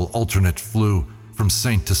soul alternate flew from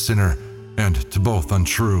saint to sinner, and to both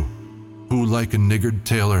untrue, who like a niggard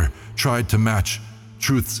tailor tried to match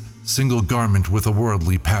truth's single garment with a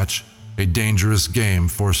worldly patch, a dangerous game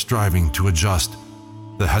for striving to adjust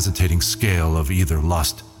the hesitating scale of either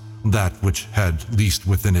lust. That which had least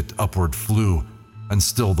within it upward flew, and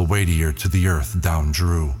still the weightier to the earth down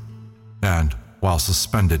drew, and, while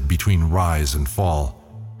suspended between rise and fall,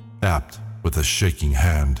 apt with a shaking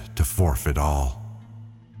hand to forfeit all.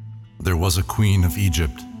 There was a queen of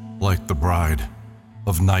Egypt, like the bride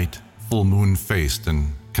of night, full moon-faced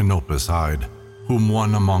and canopus-eyed, whom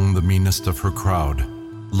one among the meanest of her crowd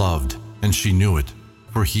loved, and she knew it,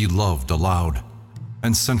 for he loved aloud,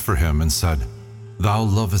 and sent for him and said, "Thou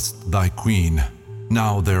lovest thy queen,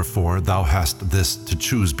 now therefore thou hast this to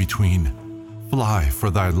choose between. Fly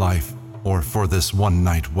for thy life, or for this one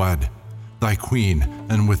night wed thy queen,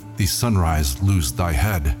 and with the sunrise lose thy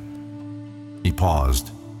head." He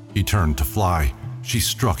paused, he turned to fly, she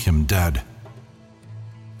struck him dead.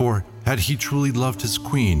 For had he truly loved his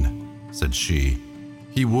queen, said she,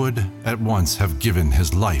 he would at once have given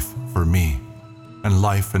his life for me, and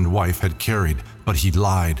life and wife had carried, but he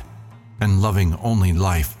lied, and loving only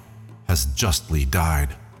life has justly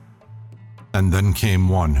died. And then came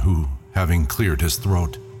one who, having cleared his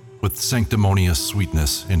throat, with sanctimonious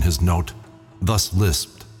sweetness in his note, thus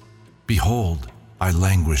lisped, "Behold, I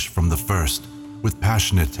languish from the first, with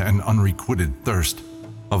passionate and unrequited thirst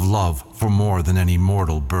of love for more than any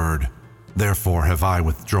mortal bird. Therefore have I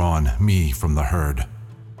withdrawn me from the herd,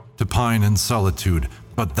 to pine in solitude,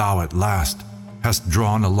 but thou at last hast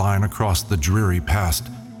drawn a line across the dreary past,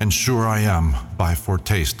 and sure I am, by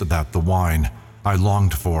foretaste, that the wine I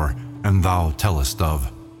longed for, and thou tellest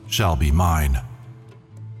of, shall be mine."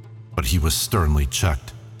 But he was sternly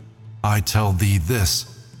checked. "I tell thee this,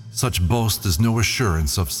 such boast is no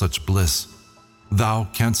assurance of such bliss. Thou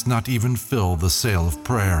canst not even fill the sail of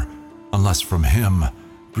prayer, unless from him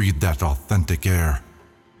breathe that authentic air,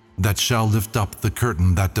 that shall lift up the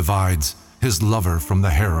curtain that divides his lover from the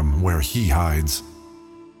harem where he hides.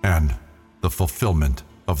 And the fulfillment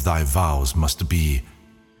of thy vows must be,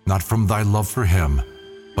 not from thy love for him,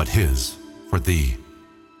 but his for thee."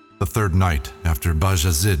 The third night after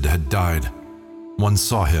Bajazid had died, one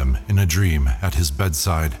saw him in a dream at his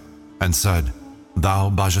bedside, and said, "Thou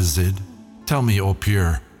Bajazid, tell me, O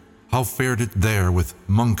Pir, how fared it there with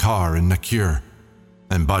Munkar and Nakir?"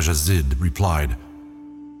 And Bajazid replied,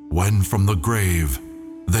 "When from the grave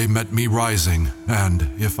they met me rising, and,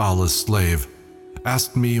 if Allah's slave,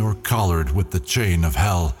 asked me or collared with the chain of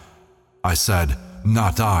hell, I said,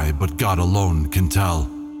 not I, but God alone can tell.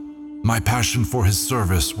 My passion for his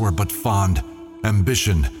service were but fond,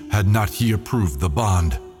 ambition had not he approved the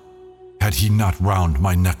bond. Had he not round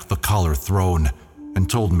my neck the collar thrown, and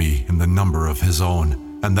told me in the number of his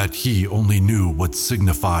own, and that he only knew what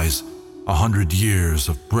signifies 100 years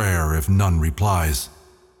of prayer if none replies."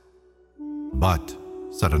 "But,"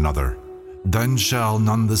 said another, "then shall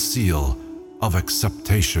none the seal of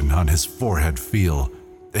acceptation on his forehead feel,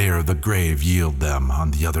 ere the grave yield them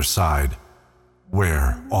on the other side,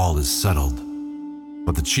 where all is settled."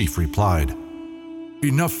 But the chief replied,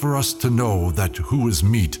 "Enough for us to know that who is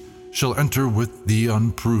meet shall enter with the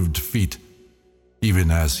unproved feet,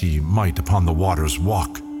 even as he might upon the waters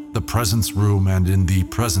walk, the presence room and in the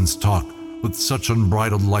presence talk, with such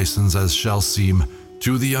unbridled license as shall seem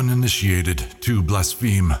to the uninitiated to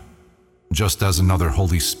blaspheme." Just as another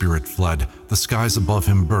Holy Spirit fled, the skies above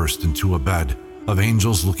him burst into a bed of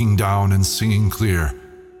angels looking down and singing clear,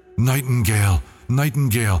 "Nightingale,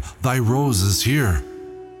 nightingale, thy rose is here."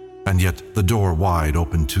 And yet the door wide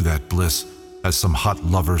opened to that bliss, as some hot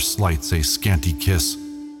lover slights a scanty kiss.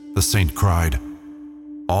 The saint cried,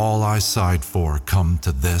 "All I sighed for come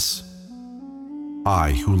to this?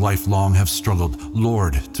 I, who lifelong have struggled,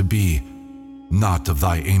 Lord, to be not of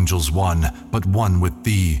thy angels one, but one with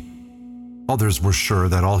thee." Others were sure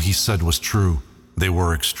that all he said was true. They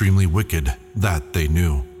were extremely wicked, that they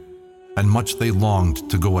knew. and much they longed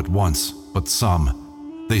to go at once, but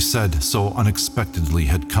some, they said, so unexpectedly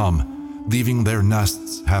had come, leaving their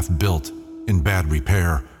nests half built, in bad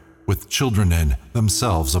repair, with children in,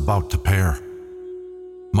 themselves about to pair.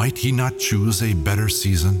 Might he not choose a better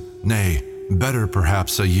season, nay, better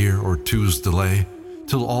perhaps a year or two's delay,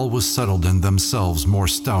 till all was settled and themselves more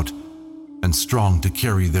stout, and strong to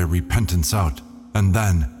carry their repentance out, and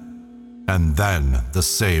then the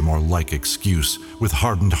same or like excuse, with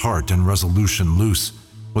hardened heart and resolution loose,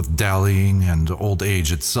 with dallying and old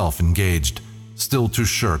age itself engaged, still to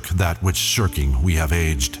shirk that which shirking we have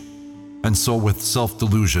aged. And so with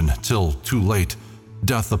self-delusion, till too late,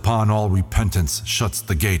 death upon all repentance shuts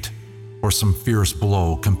the gate, or some fierce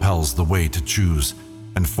blow compels the way to choose,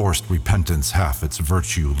 and forced repentance half its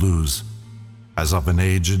virtue lose. As of an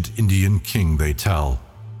aged Indian king they tell,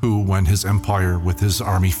 who, when his empire with his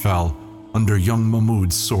army fell, under young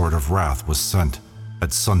Mahmud's sword of wrath was sent,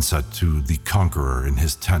 at sunset to the conqueror in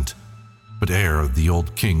his tent. But ere the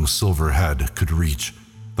old king's silver head could reach,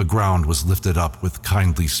 the ground was lifted up with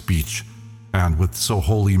kindly speech, and with so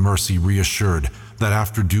holy mercy reassured, that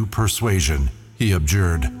after due persuasion he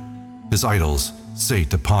abjured his idols,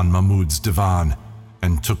 sate upon Mahmud's divan,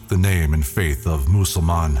 and took the name and faith of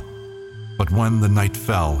Musulman. But when the night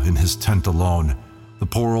fell in his tent alone, the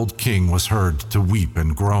poor old king was heard to weep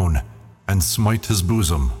and groan, and smite his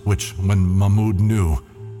bosom, which when Mahmud knew,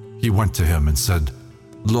 he went to him and said,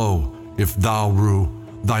 Lo, if thou rue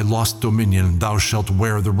thy lost dominion, thou shalt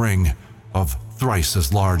wear the ring of thrice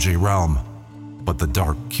as large a realm. But the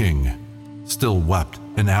dark king still wept,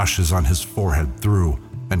 and ashes on his forehead threw,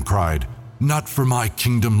 and cried, Not for my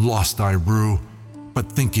kingdom lost I rue,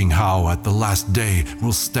 but thinking how at the last day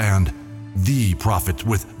will stand the prophet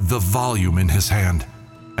with the volume in his hand,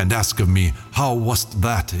 and ask of me, how wast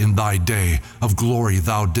that in thy day of glory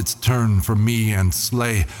thou didst turn from me and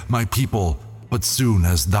slay my people, but soon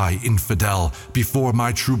as thy infidel before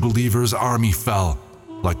my true believers' army fell,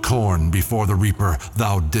 like corn before the reaper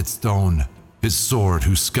thou didst own his sword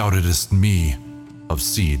who scoutedst me, of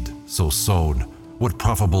seed so sown, what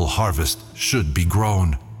profitable harvest should be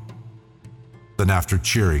grown. Then after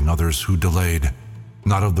cheering others who delayed,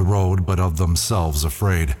 not of the road but of themselves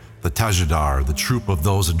afraid, the Tajidar, the troop of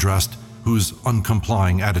those addressed, whose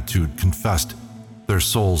uncomplying attitude confessed their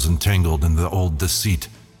souls entangled in the old deceit,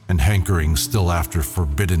 and hankering still after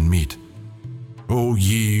forbidden meat. O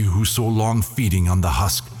ye who so long feeding on the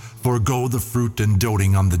husk, forego the fruit and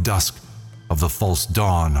doting on the dusk of the false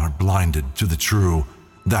dawn, are blinded to the true,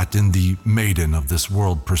 that in the maiden of this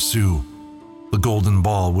world pursue. The golden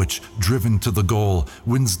ball which, driven to the goal,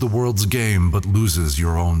 wins the world's game but loses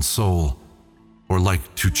your own soul. Or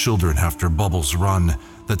like to children after bubbles run,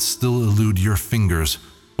 that still elude your fingers,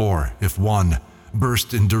 or, if one,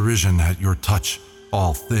 burst in derision at your touch,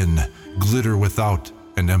 all thin, glitter without,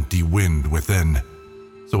 and empty wind within.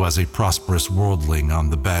 So as a prosperous worldling on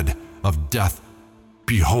the bed of death,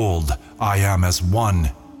 Behold, I am as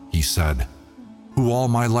one, he said, who all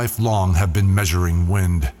my life long have been measuring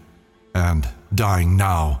wind, and, dying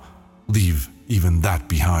now, leave even that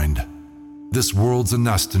behind. This world's a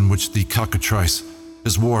nest in which the cockatrice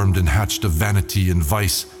is warmed and hatched of vanity and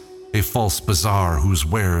vice, a false bazaar whose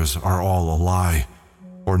wares are all a lie,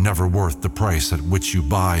 or never worth the price at which you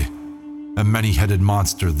buy, a many-headed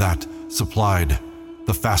monster that, supplied,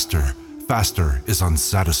 the faster is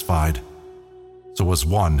unsatisfied. So as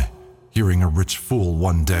one, hearing a rich fool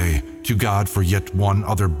one day, to God for yet one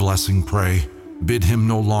other blessing pray, bid him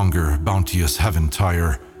no longer bounteous heaven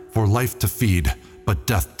tire, for life to feed, but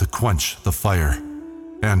death to quench the fire.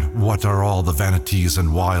 And what are all the vanities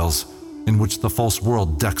and wiles, in which the false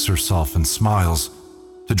world decks herself and smiles,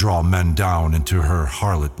 to draw men down into her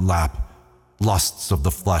harlot lap, lusts of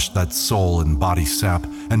the flesh that soul and body sap,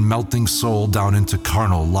 and melting soul down into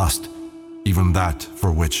carnal lust, even that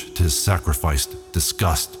for which 'tis sacrificed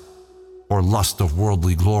disgust, or lust of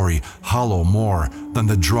worldly glory, hollow more than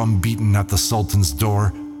the drum beaten at the Sultan's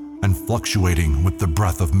door, and fluctuating with the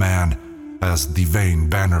breath of man, as the vain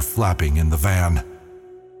banner flapping in the van.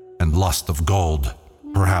 And lust of gold,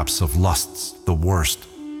 perhaps of lusts the worst,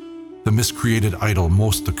 the miscreated idol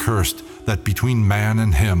most accursed, that between man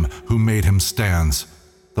and him who made him stands,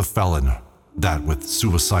 the felon, that with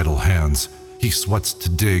suicidal hands he sweats to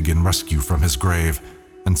dig and rescue from his grave,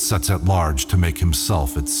 and sets at large to make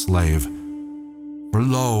himself its slave. For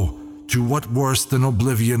lo, to what worse than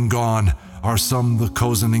oblivion gone are some the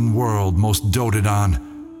cozening world most doted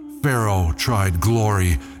on. Pharaoh tried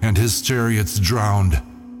glory, and his chariots drowned.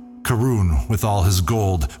 Karun, with all his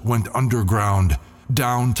gold, went underground.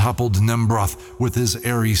 Down toppled Nembroth with his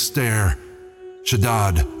airy stare.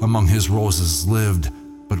 Shaddad among his roses lived,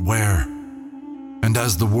 but where? And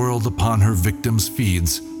as the world upon her victims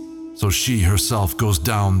feeds, so she herself goes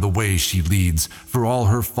down the way she leads, for all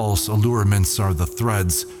her false allurements are the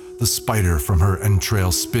threads the spider from her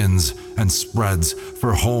entrail spins and spreads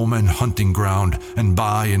for home and hunting ground, and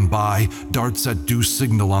by darts at due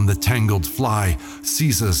signal on the tangled fly,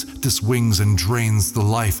 seizes, diswings and drains the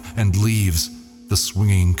life, and leaves the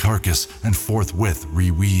swinging carcass, and forthwith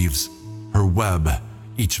reweaves her web,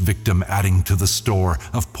 each victim adding to the store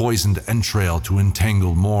of poisoned entrail to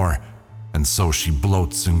entangle more. And so she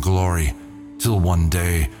bloats in glory, till one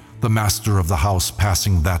day the master of the house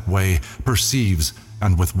passing that way perceives,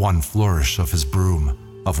 and with one flourish of his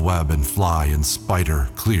broom, of web and fly and spider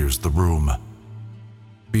clears the room.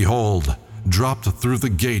 Behold, dropped through the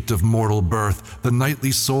gate of mortal birth, the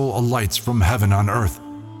nightly soul alights from heaven on earth,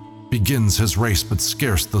 begins his race, but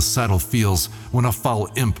scarce the saddle feels, when a foul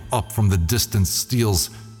imp up from the distance steals,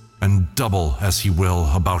 and double as he will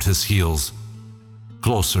about his heels.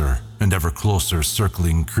 Closer and ever closer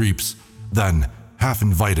circling creeps, then, half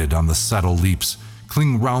invited on the saddle leaps,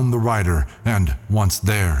 cling round the rider, and, once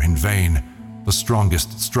there, in vain, the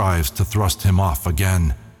strongest strives to thrust him off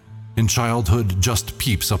again. In childhood just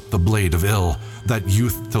peeps up the blade of ill, that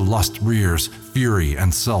youth to lust rears, fury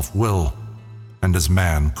and self-will. And as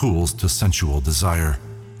man cools to sensual desire,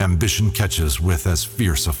 ambition catches with as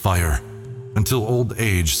fierce a fire, until old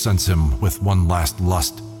age sends him with one last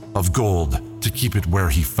lust of gold to keep it where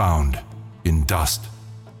he found, in dust.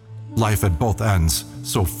 Life at both ends,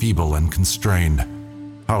 so feeble and constrained,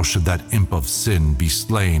 how should that imp of sin be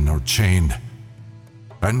slain or chained?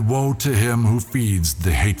 And woe to him who feeds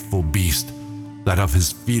the hateful beast, that of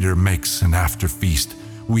his feeder makes an after feast.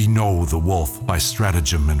 We know the wolf by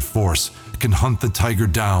stratagem and force can hunt the tiger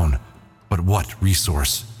down, but what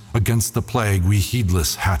resource against the plague we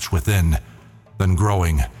heedless hatch within, then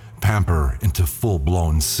growing, pamper into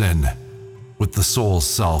full-blown sin, with the soul's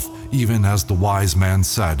self, even as the wise man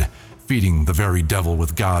said, feeding the very devil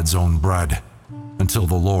with God's own bread, until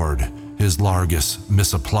the Lord, his largus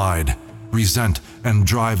misapplied, resent and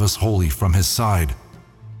drive us wholly from his side.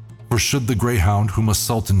 For should the greyhound whom a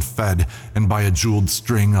sultan fed, and by a jeweled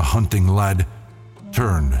string a hunting led,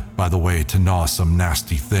 turn by the way to gnaw some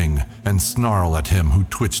nasty thing, and snarl at him who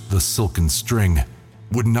twitched the silken string,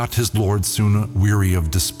 would not his lord soon weary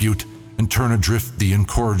of dispute, and turn adrift the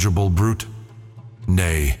incorrigible brute?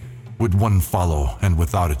 Nay, would one follow, and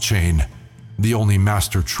without a chain, the only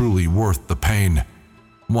master truly worth the pain?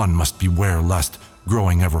 One must beware lest,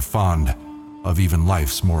 growing ever fond of even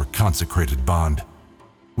life's more consecrated bond,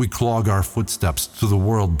 we clog our footsteps to the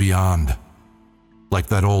world beyond. Like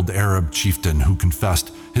that old Arab chieftain who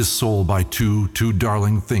confessed his soul by two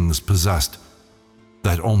darling things possessed,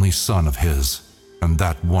 that only son of his, and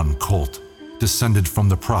that one colt, descended from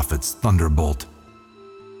the prophet's thunderbolt.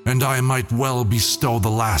 And I might well bestow the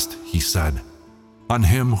last, he said, on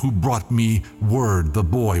him who brought me word the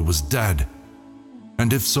boy was dead.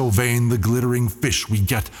 And if so vain the glittering fish we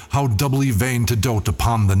get, how doubly vain to dote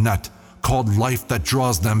upon the net, called life that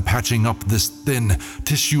draws them patching up this thin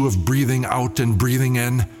tissue of breathing out and breathing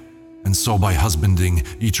in, and so by husbanding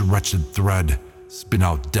each wretched thread, spin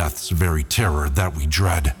out death's very terror that we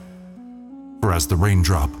dread. For as the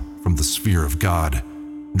raindrop from the sphere of God,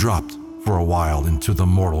 dropped for a while into the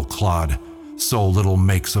mortal clod, so little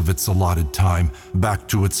makes of its allotted time back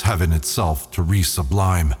to its heaven itself to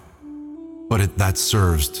re-sublime. But it that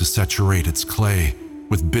serves to saturate its clay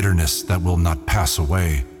with bitterness that will not pass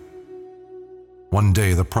away. One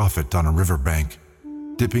day the prophet on a river bank,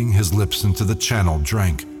 dipping his lips into the channel,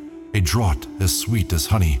 drank a draught as sweet as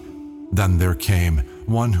honey. Then there came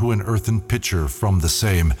one who an earthen pitcher from the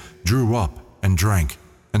same drew up and drank,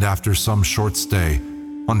 and after some short stay,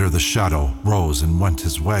 under the shadow rose and went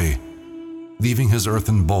his way, leaving his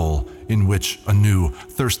earthen bowl, in which anew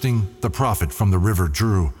thirsting the prophet from the river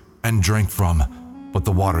drew, and drank from, but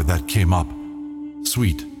the water that came up,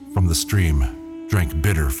 sweet from the stream, drank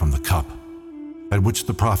bitter from the cup. At which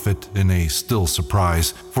the prophet, in a still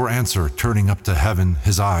surprise, for answer turning up to heaven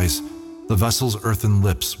his eyes, the vessel's earthen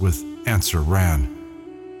lips with answer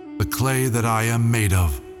ran, the clay that I am made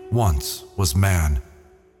of once was man,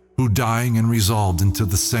 who dying and resolved into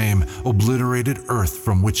the same obliterated earth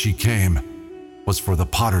from which he came, was for the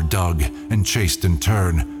potter dug and chased in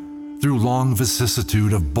turn, through long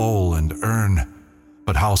vicissitude of bowl and urn.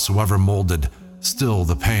 But howsoever molded, still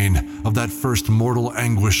the pain of that first mortal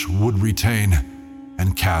anguish would retain,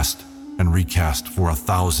 and cast and recast for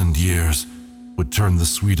 1,000 years, would turn the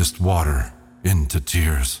sweetest water into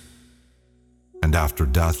tears. And after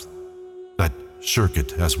death, that shirk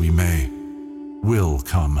it as we may, will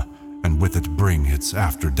come, and with it bring its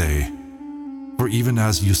after day. For even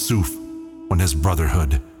as Yusuf, when his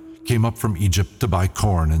brotherhood came up from Egypt to buy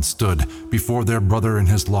corn and stood before their brother in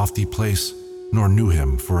his lofty place, nor knew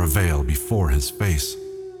him for a veil before his face,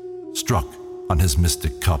 struck on his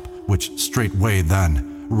mystic cup, which straightway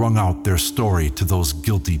then wrung out their story to those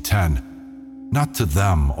guilty 10, not to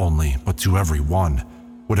them only, but to every one,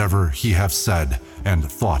 whatever he have said and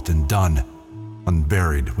thought and done,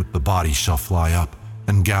 unburied with the body shall fly up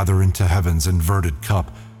and gather into heaven's inverted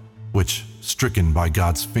cup, which, stricken by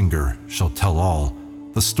God's finger, shall tell all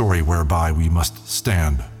the story whereby we must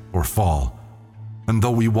stand or fall. And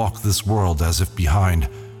though we walk this world as if behind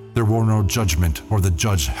there were no judgment or the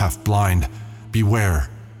judge half blind, beware,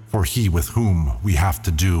 for he with whom we have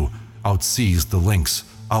to do outsees the lynx,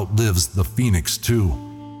 outlives the phoenix too.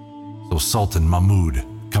 So Sultan Mahmud,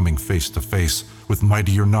 coming face to face with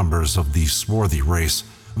mightier numbers of the swarthy race,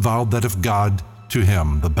 vowed that if God to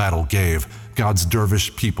him the battle gave, God's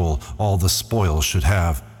dervish people all the spoil should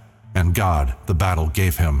have. And God the battle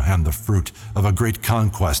gave him, and the fruit of a great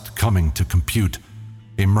conquest coming to compute.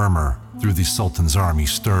 A murmur through the Sultan's army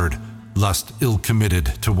stirred, lest ill committed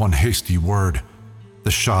to one hasty word,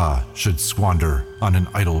 the Shah should squander on an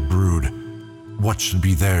idle brood what should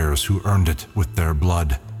be theirs who earned it with their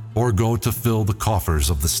blood, or go to fill the coffers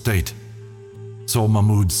of the state. So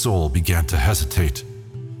Mahmud's soul began to hesitate,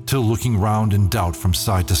 till looking round in doubt from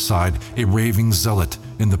side to side, a raving zealot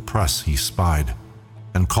in the press he spied,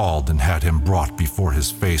 and called and had him brought before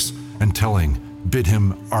his face, and telling, bid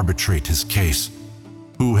him arbitrate his case.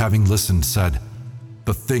 Who, having listened, said,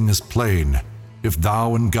 the thing is plain, if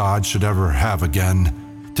thou and God should ever have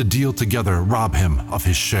again to deal together, rob him of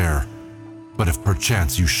his share. But if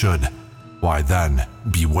perchance you should, why then,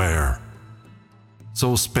 beware.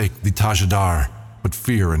 So spake the Tajidar, but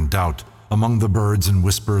fear and doubt among the birds and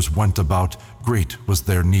whispers went about. Great was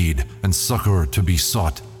their need, and succor to be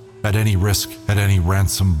sought, at any risk, at any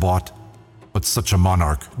ransom bought. But such a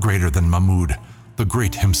monarch, greater than Mahmud, the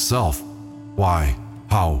great himself, why,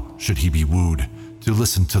 how should he be wooed? To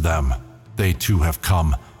listen to them, they too have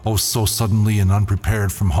come, oh so suddenly and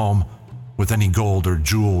unprepared from home, with any gold or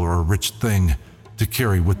jewel or rich thing, to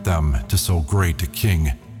carry with them to so great a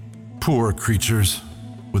king. Poor creatures,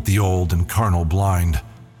 with the old and carnal blind,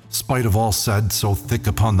 spite of all said so thick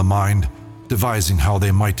upon the mind, devising how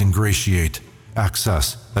they might ingratiate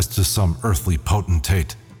access as to some earthly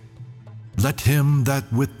potentate. Let him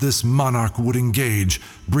that with this monarch would engage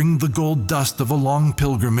bring the gold dust of a long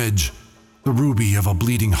pilgrimage, the ruby of a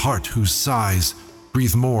bleeding heart whose sighs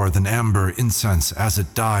breathe more than amber incense as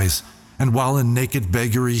it dies, and while in naked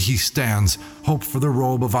beggary he stands, hope for the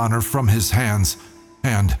robe of honor from his hands.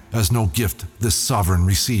 And, as no gift this sovereign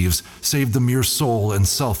receives, save the mere soul and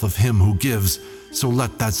self of him who gives, so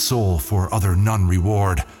let that soul for other none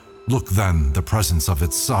reward. Look then the presence of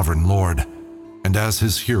its sovereign Lord. And as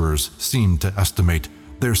his hearers seemed to estimate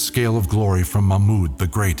their scale of glory from Mahmud the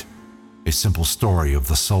Great, a simple story of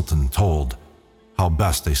the Sultan told, how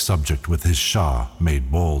best a subject with his Shah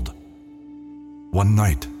made bold. One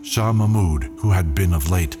night, Shah Mahmud, who had been of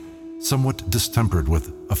late somewhat distempered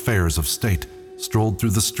with affairs of state, strolled through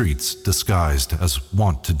the streets disguised as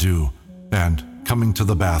wont to do, and, coming to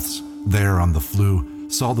the baths, there on the flue,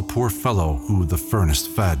 saw the poor fellow who the furnace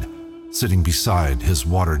fed, sitting beside his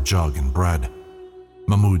water jug and bread.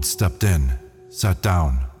 Mahmud stepped in, sat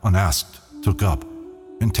down, unasked, took up,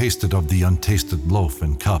 and tasted of the untasted loaf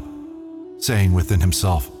and cup, saying within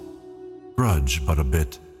himself, grudge but a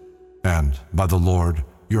bit, and, by the Lord,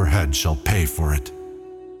 your head shall pay for it.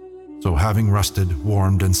 So having rested,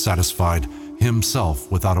 warmed, and satisfied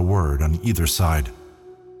himself without a word on either side,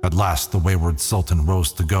 at last the wayward Sultan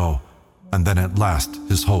rose to go, and then at last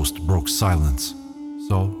his host broke silence.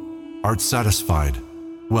 So, art satisfied?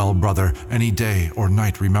 Well, brother, any day or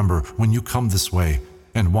night remember, when you come this way,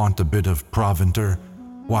 and want a bit of provender,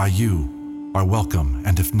 why you are welcome,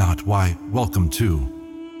 and if not, why, welcome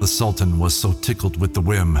too. The Sultan was so tickled with the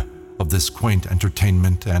whim of this quaint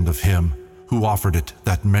entertainment, and of him who offered it,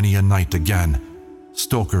 that many a night again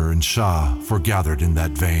Stoker and Shah foregathered in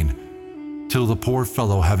that vein, till the poor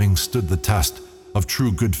fellow, having stood the test of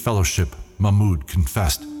true good fellowship, Mahmud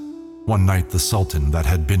confessed one night the Sultan that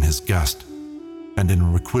had been his guest, and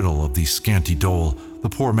in requital of the scanty dole the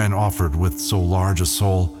poor man offered with so large a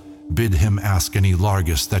soul, bid him ask any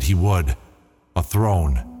largest that he would, a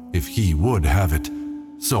throne, if he would have it,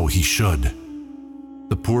 so he should.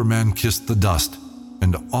 The poor man kissed the dust,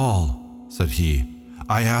 and all, said he,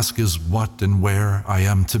 I ask is what and where I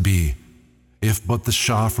am to be. If but the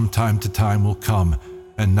Shah from time to time will come,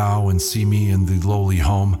 and now and see me in the lowly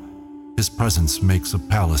home, his presence makes a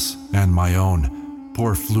palace, and my own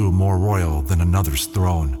poor flew more royal than another's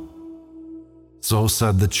throne. So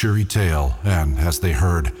said the cheery tale, and as they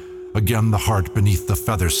heard, again the heart beneath the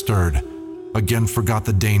feather stirred, again forgot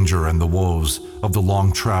the danger and the woes of the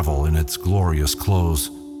long travel in its glorious close.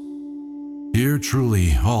 Here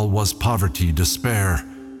truly all was poverty, despair,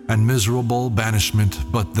 and miserable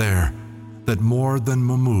banishment, but there, that more than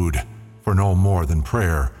Mahmud, for no more than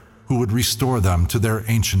prayer, who would restore them to their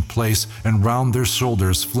ancient place, and round their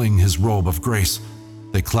shoulders fling his robe of grace,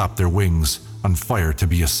 they clapped their wings, on fire to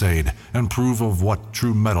be assayed, and prove of what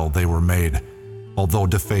true metal they were made, although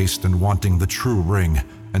defaced and wanting the true ring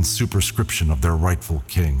and superscription of their rightful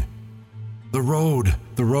king. The road,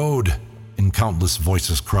 in countless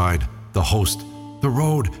voices cried the host, the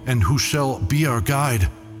road, and who shall be our guide?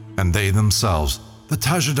 And they themselves, the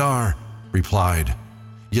Tajidar, replied.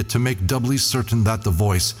 Yet to make doubly certain that the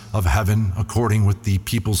voice of heaven, according with the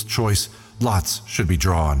people's choice, lots should be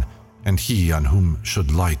drawn, and he on whom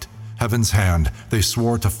should light heaven's hand, they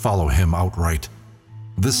swore to follow him outright.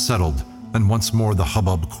 This settled, and once more the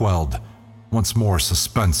hubbub quelled, once more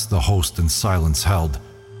suspense the host in silence held,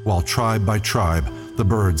 while tribe by tribe the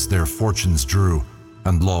birds their fortunes drew,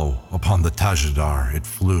 and lo, upon the Tajidar it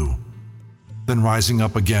flew. Then rising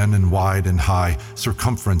up again in wide and high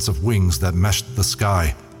circumference of wings that meshed the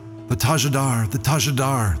sky, the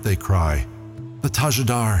Tajidar, they cry. The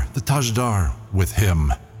Tajidar, with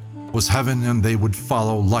him was heaven, and they would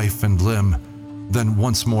follow life and limb. Then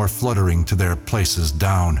once more fluttering to their places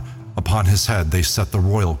down, upon his head they set the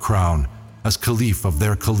royal crown, as Caliph of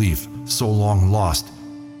their Caliph, so long lost,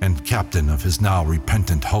 and captain of his now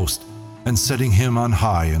repentant host, and setting him on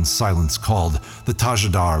high in silence called, the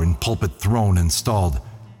Tajidar in pulpit throne installed,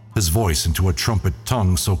 his voice into a trumpet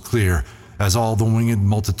tongue so clear, as all the winged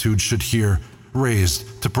multitude should hear,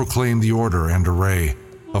 raised to proclaim the order and array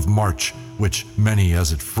of march, which many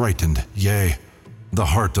as it frightened, yea, the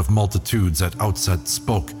heart of multitudes at outset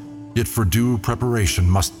spoke, yet for due preparation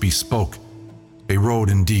must be spoke. A road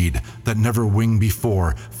indeed, that never wing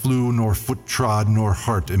before flew, nor foot trod, nor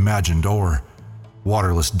heart imagined o'er.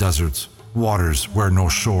 Waterless deserts, waters where no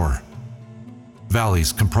shore.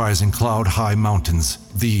 Valleys comprising cloud-high mountains,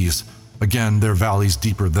 these, again their valleys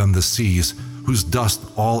deeper than the seas, whose dust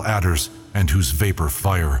all adders, and whose vapor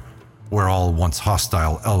fire, where all once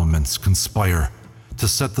hostile elements conspire to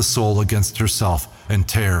set the soul against herself and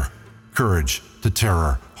tear courage to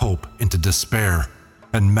terror, hope into despair,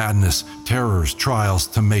 and madness, terrors, trials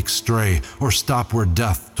to make stray, or stop where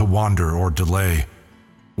death to wander or delay,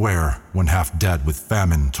 where, when half dead with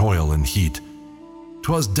famine, toil, and heat,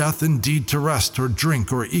 'twas death indeed to rest or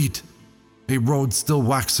drink or eat, a road still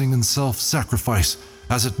waxing in self-sacrifice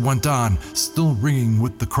as it went on, still ringing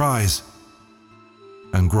with the cries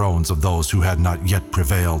and groans of those who had not yet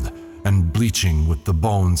prevailed, and bleaching with the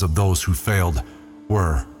bones of those who failed,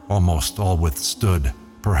 were almost all withstood,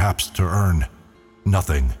 perhaps to earn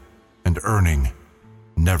nothing, and earning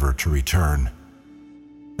never to return.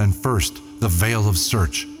 And first the veil of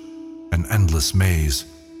search, an endless maze,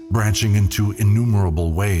 branching into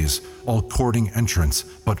innumerable ways, all courting entrance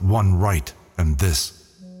but one right, and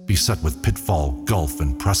this, beset with pitfall, gulf,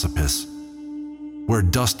 and precipice, where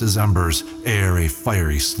dust is embers, air a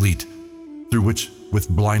fiery sleet, through which, with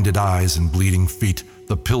blinded eyes and bleeding feet,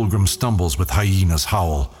 the pilgrim stumbles with hyena's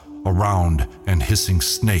howl, around and hissing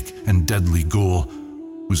snake and deadly ghoul,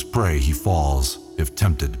 whose prey he falls, if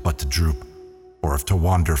tempted but to droop, or if to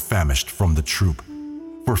wander famished from the troop.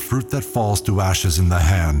 For fruit that falls to ashes in the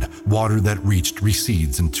hand, water that reached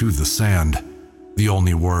recedes into the sand. The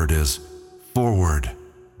only word is, forward,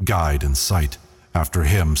 guide and sight, after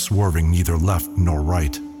him swerving neither left nor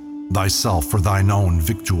right. Thyself for thine own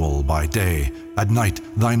victual by day, at night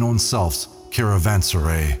thine own self's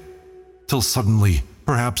caravanserai, till suddenly,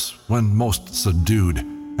 perhaps when most subdued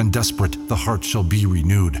and desperate the heart shall be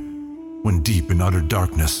renewed, when deep in utter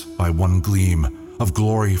darkness by one gleam of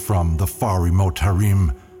glory from the far remote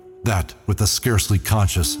harem, that, with a scarcely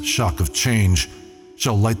conscious shock of change,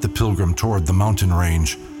 shall light the pilgrim toward the mountain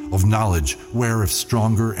range of knowledge, where if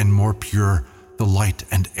stronger and more pure the light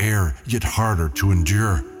and air, yet harder to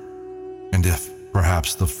endure, and if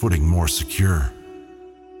perhaps the footing more secure,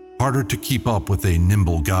 harder to keep up with a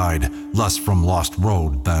nimble guide, less from lost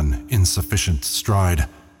road than insufficient stride,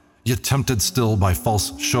 yet tempted still by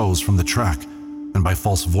false shows from the track, and by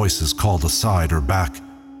false voices called aside or back,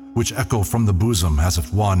 which echo from the bosom as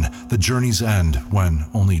if one, the journey's end when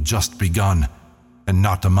only just begun, and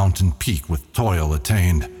not a mountain peak with toil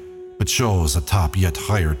attained, but shows a top yet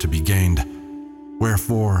higher to be gained.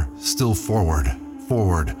 Wherefore, still forward,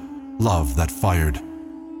 love that fired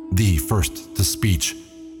thee first to speech,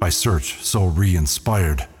 by search so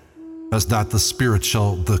re-inspired, as that the spirit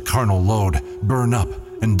shall the carnal load burn up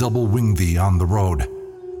and double-wing thee on the road,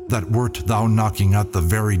 that wert thou knocking at the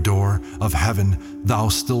very door of heaven, thou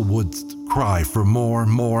still wouldst cry for more,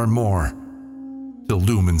 more, more, till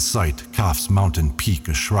loom in sight Kaf's mountain peak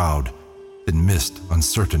a shroud, in mist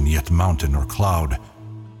uncertain yet mountain or cloud.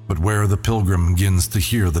 But where the pilgrim gins to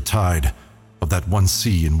hear the tide of that one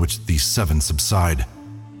sea in which these seven subside,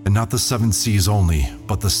 and not the seven seas only,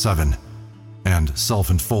 but the seven, and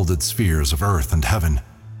self-enfolded spheres of earth and heaven,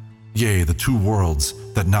 yea, the two worlds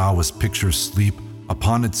that now as pictures sleep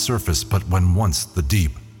upon its surface, but when once the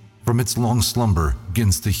deep from its long slumber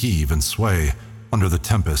gins to heave and sway, under the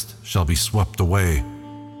tempest shall be swept away,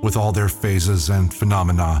 with all their phases and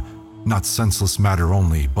phenomena, not senseless matter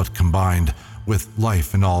only, but combined with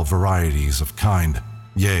life in all varieties of kind,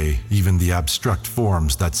 yea, even the abstract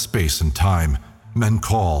forms that space and time men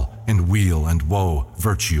call in weal and woe,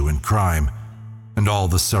 virtue and crime, and all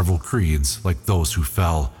the several creeds like those who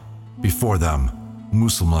fell before them,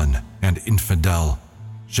 Mussulman and infidel,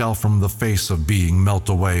 shall from the face of being melt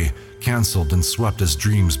away, cancelled and swept as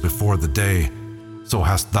dreams before the day. So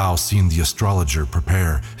hast thou seen the astrologer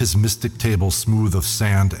prepare his mystic table smooth of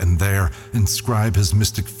sand, and there inscribe his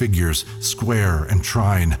mystic figures, square and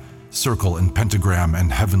trine, circle and pentagram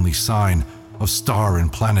and heavenly sign, of star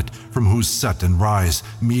and planet from whose set and rise,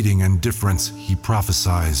 meeting and difference he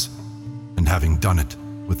prophesies, and having done it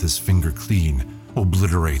with his finger clean,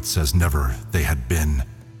 obliterates as never they had been.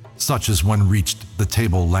 Such as when reached the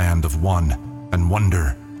table land of one, and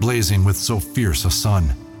wonder, blazing with so fierce a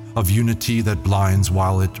sun, of unity that blinds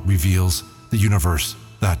while it reveals the universe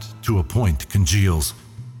that to a point congeals,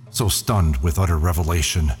 so stunned with utter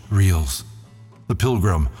revelation reels. The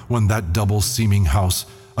pilgrim, when that double-seeming house,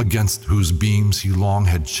 against whose beams he long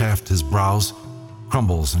had chafed his brows,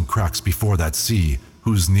 crumbles and cracks before that sea,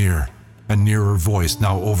 whose near and nearer voice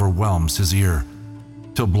now overwhelms his ear,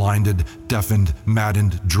 till blinded, deafened,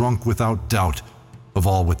 maddened, drunk without doubt of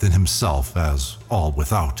all within himself as all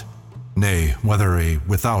without, nay, whether a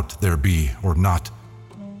without there be or not,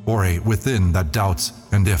 or a within that doubts,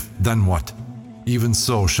 and if, then what? Even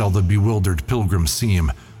so shall the bewildered pilgrim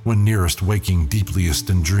seem, when nearest waking deepliest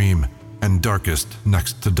in dream, and darkest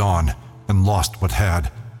next to dawn, and lost what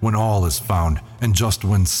had, when all is found, and just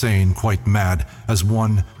when sane, quite mad, as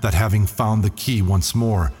one that having found the key once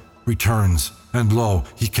more, returns, and lo,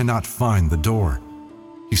 he cannot find the door.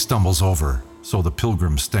 He stumbles over, so the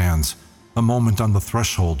pilgrim stands, a moment on the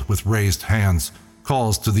threshold with raised hands,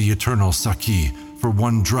 calls to the eternal Saki for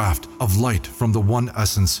one draught of light from the one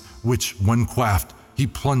essence, which, when quaffed, he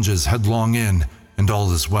plunges headlong in, and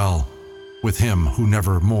all is well with him who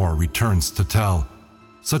never more returns to tell.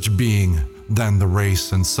 Such being, then the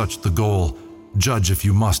race, and such the goal. Judge if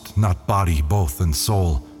you must, not body both and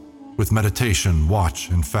soul. With meditation watch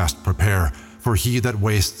and fast prepare, for he that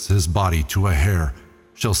wastes his body to a hair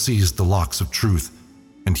shall seize the locks of truth,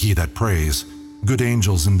 and he that prays, good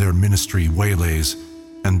angels in their ministry waylays,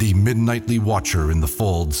 and the midnightly watcher in the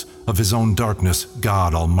folds of his own darkness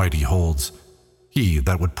God Almighty holds. He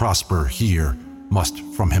that would prosper here must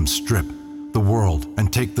from him strip the world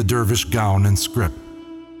and take the dervish gown and scrip,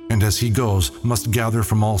 and as he goes must gather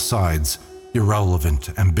from all sides irrelevant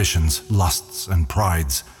ambitions, lusts and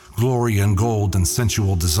prides, glory and gold and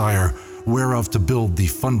sensual desire, whereof to build the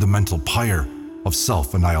fundamental pyre of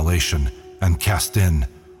self-annihilation, and cast in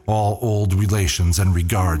all old relations and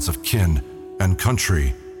regards of kin and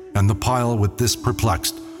country, and the pile with this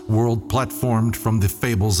perplexed world platformed from the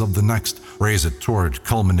fables of the next, raise it toward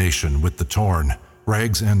culmination with the torn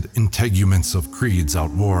rags and integuments of creeds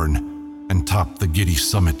outworn, and top the giddy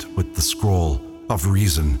summit with the scroll of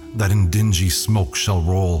reason that in dingy smoke shall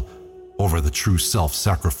roll over the true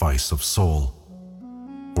self-sacrifice of soul.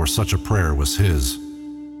 For such a prayer was his.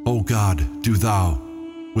 O God, do thou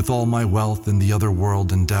with all my wealth in the other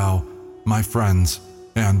world endow my friends,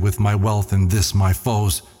 and with my wealth in this my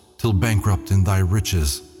foes, till bankrupt in thy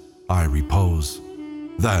riches I repose.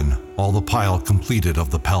 Then, all the pile completed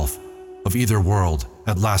of the pelf of either world,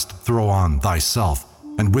 at last throw on thyself,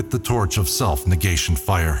 and with the torch of self-negation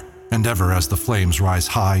fire, and ever as the flames rise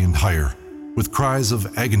high and higher, with cries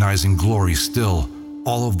of agonizing glory still,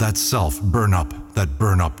 all of that self burn up that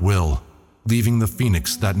burn up will, leaving the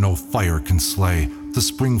phoenix that no fire can slay, to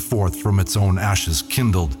spring forth from its own ashes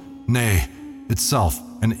kindled, nay, itself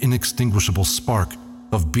an inextinguishable spark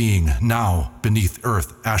of being now beneath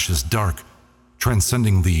earth ashes dark.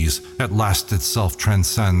 Transcending these, at last itself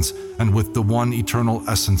transcends, and with the one eternal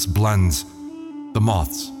essence blends. The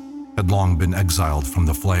moths had long been exiled from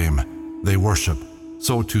the flame they worship,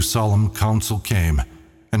 so to solemn council came,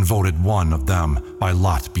 and voted one of them by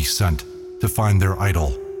lot be sent to find their idol.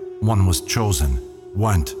 One was chosen,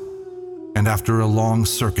 went, And after a long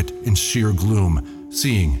circuit in sheer gloom,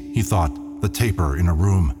 seeing, he thought, the taper in a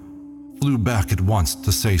room, flew back at once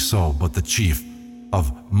to say so, but the chief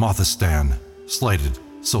of Mothistan slighted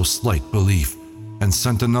so slight belief, and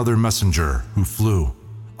sent another messenger who flew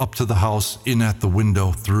up to the house, in at the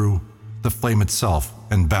window, through the flame itself,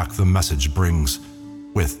 and back the message brings,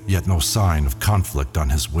 with yet no sign of conflict on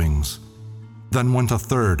his wings. Then went a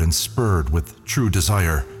third and spurred with true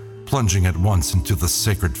desire, plunging at once into the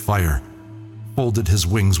sacred fire, folded his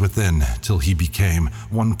wings within till he became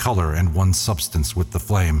one color and one substance with the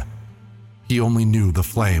flame. He only knew the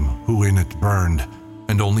flame who in it burned,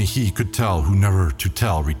 and only he could tell who never to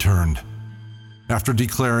tell returned. After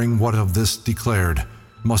declaring what of this declared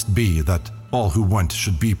must be, that all who went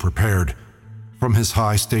should be prepared, from his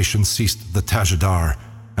high station ceased the Tajidar,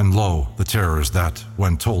 and lo, the terrors that,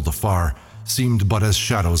 when told afar, seemed but as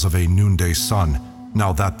shadows of a noonday sun,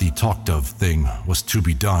 now that the talked-of thing was to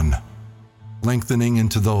be done, lengthening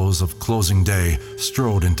into those of closing day,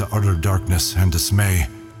 strode into utter darkness and dismay,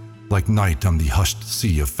 like night on the hushed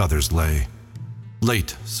sea of feathers lay.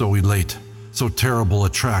 Late, so elate, so terrible a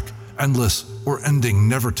track, endless or ending,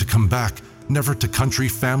 never to come back, never to country,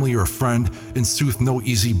 family, or friend, in sooth no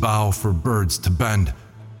easy bough for birds to bend.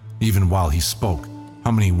 Even while he spoke,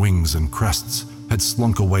 how many wings and crests had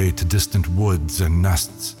slunk away to distant woods and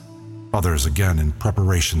nests. Others again in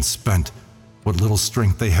preparation spent what little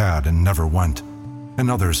strength they had and never went,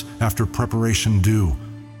 and others after preparation due,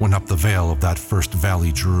 when up the vale of that first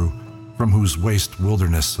valley drew, from whose waste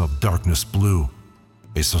wilderness of darkness blew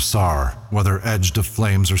a sosar, whether edged of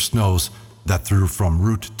flames or snows, that through from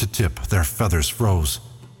root to tip their feathers froze.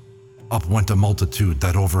 Up went a multitude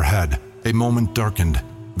that overhead a moment darkened,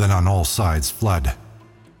 then on all sides fled,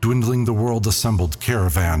 dwindling the world assembled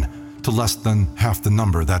caravan to less than half the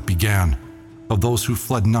number that began. Of those who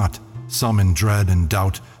fled not, some in dread and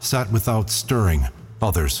doubt sat without stirring,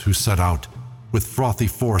 others who set out with frothy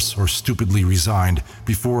force or stupidly resigned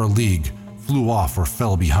before a league, flew off or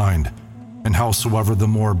fell behind. And howsoever the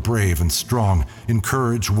more brave and strong in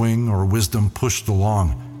courage, wing, or wisdom pushed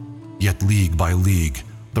along, yet league by league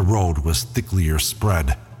the road was thicklier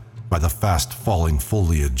spread by the fast-falling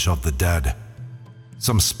foliage of the dead.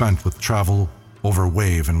 Some spent with travel over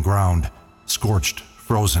wave and ground, scorched,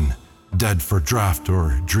 frozen, dead for draught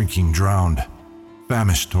or drinking drowned,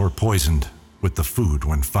 famished or poisoned with the food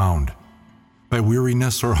when found. By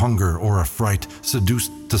weariness or hunger or affright,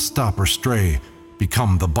 seduced to stop or stray,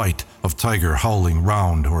 become the bite of tiger howling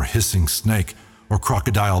round, or hissing snake, or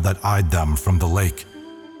crocodile that eyed them from the lake,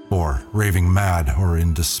 or raving mad, or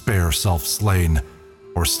in despair self-slain,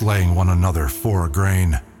 or slaying one another for a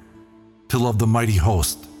grain, till of the mighty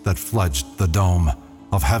host that fledged the dome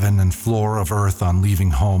of heaven and floor of earth on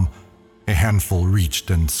leaving home, a handful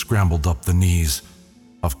reached and scrambled up the knees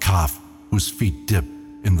of Kaf, whose feet dip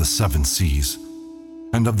in the seven seas.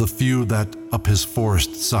 And of the few that up his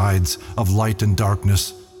forest sides of light and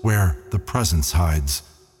darkness where the presence hides,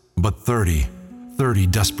 but 30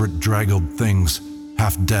 desperate draggled things,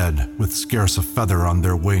 half dead with scarce a feather on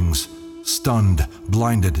their wings, stunned,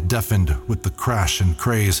 blinded, deafened with the crash and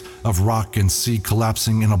craze of rock and sea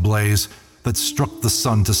collapsing in a blaze that struck the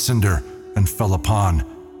sun to cinder and fell upon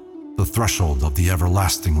the threshold of the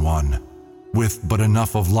everlasting one, with but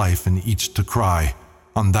enough of life in each to cry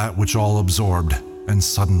on that which all absorbed. And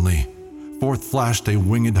suddenly, forth flashed a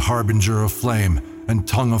winged harbinger of flame and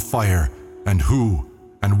tongue of fire, and who,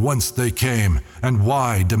 and whence they came, and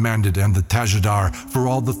why, demanded, and the Tajidar for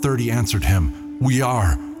all the 30 answered him, we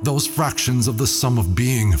are those fractions of the sum of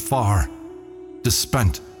being far,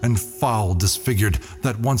 dispent and foul disfigured,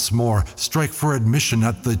 that once more strike for admission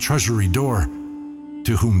at the treasury door.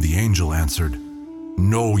 To whom the angel answered,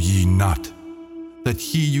 know ye not, that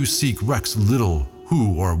he you seek recks little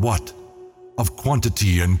who or what? Of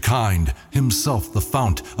quantity and kind, himself the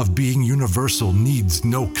fount of being universal needs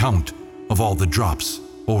no count of all the drops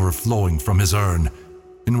overflowing from his urn,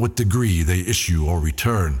 in what degree they issue or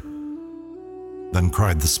return. Then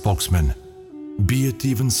cried the spokesman, be it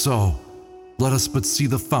even so, let us but see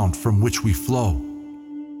the fount from which we flow,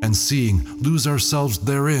 and seeing lose ourselves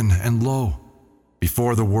therein, and lo,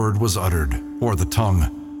 before the word was uttered, or the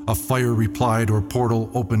tongue of fire replied, or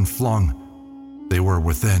portal open flung, they were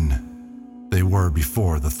within. They were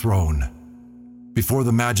before the throne, before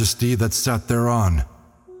the majesty that sat thereon,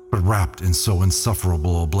 but wrapped in so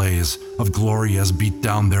insufferable a blaze of glory as beat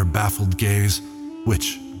down their baffled gaze,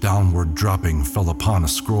 which, downward dropping, fell upon a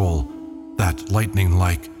scroll that,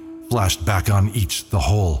 lightning-like, flashed back on each the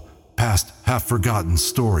whole, past half-forgotten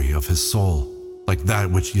story of his soul, like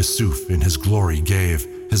that which Yusuf in his glory gave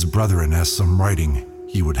his brethren as some writing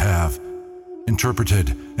he would have, interpreted,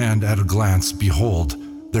 and at a glance behold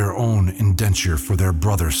their own indenture for their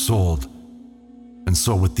brother sold. And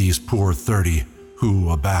so with these poor 30, who,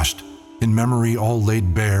 abashed, in memory all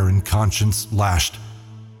laid bare and conscience lashed,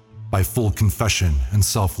 by full confession and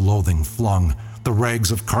self-loathing flung the rags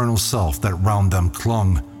of carnal self that round them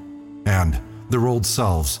clung, and their old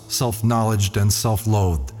selves, self-knowledged and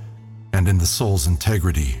self-loathed, and in the soul's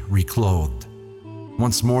integrity reclothed.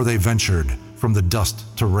 Once more they ventured from the dust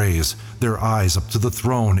to raise their eyes up to the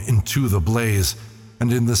throne into the blaze,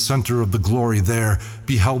 and in the center of the glory there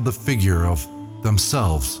beheld the figure of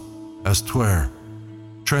themselves as 'twere.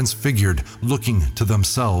 Transfigured, looking to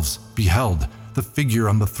themselves, beheld the figure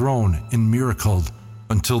on the throne enmiracled,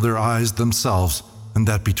 until their eyes themselves, and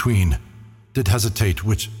that between, did hesitate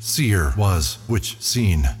which seer was which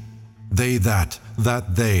seen. They that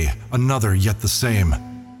they, another yet the same,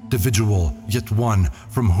 individual yet one,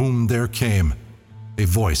 from whom there came a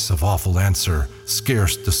voice of awful answer,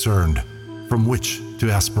 scarce discerned, from which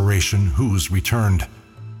to aspiration whose returned.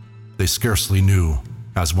 They scarcely knew,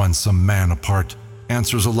 as when some man apart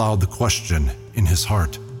answers aloud the question in his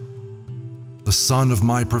heart. The sun of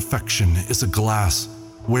my perfection is a glass,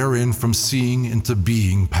 wherein from seeing into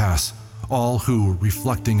being pass all who,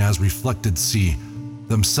 reflecting as reflected, see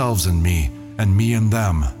themselves in me, and me in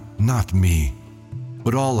them, not me,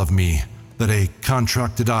 but all of me, that a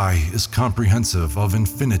contracted eye is comprehensive of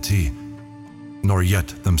infinity, nor yet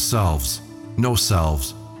themselves, no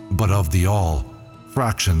selves, but of the all,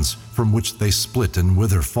 fractions from which they split and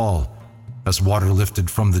wither fall, as water lifted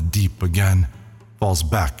from the deep again falls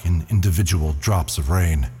back in individual drops of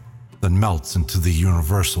rain, then melts into the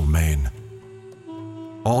universal main.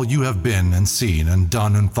 All you have been and seen and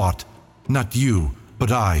done and thought, not you,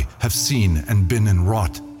 but I, have seen and been and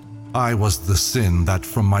wrought. I was the sin that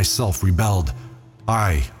from myself rebelled.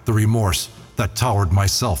 I, the remorse that toward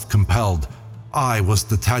myself compelled. I was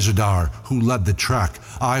the Tajidar who led the track.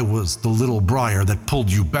 I was the little briar that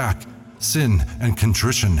pulled you back. Sin and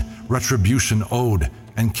contrition, retribution owed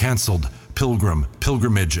and cancelled,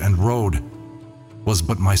 pilgrimage and road, was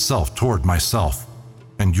but myself toward myself,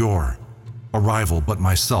 and your arrival but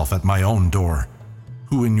myself at my own door,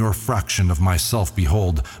 who in your fraction of myself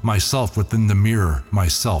behold, myself within the mirror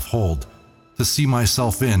myself hold, to see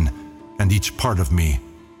myself in, and each part of me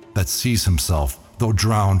that sees himself, though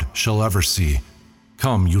drowned, shall ever see.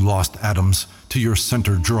 Come, you lost atoms, to your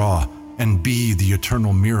center draw, and be the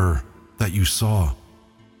eternal mirror that you saw.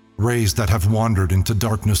 Rays that have wandered into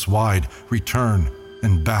darkness wide, return,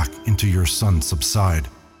 and back into your sun subside.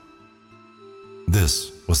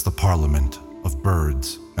 This was the parliament of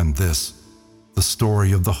birds, and this, the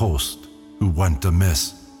story of the host who went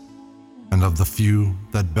amiss, and of the few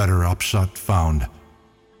that better upshot found,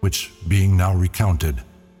 which being now recounted,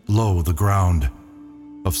 lo, the ground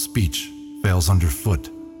of speech fails underfoot,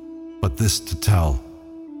 but this to tell,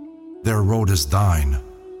 their road is thine,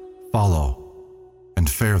 follow, and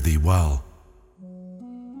fare thee well.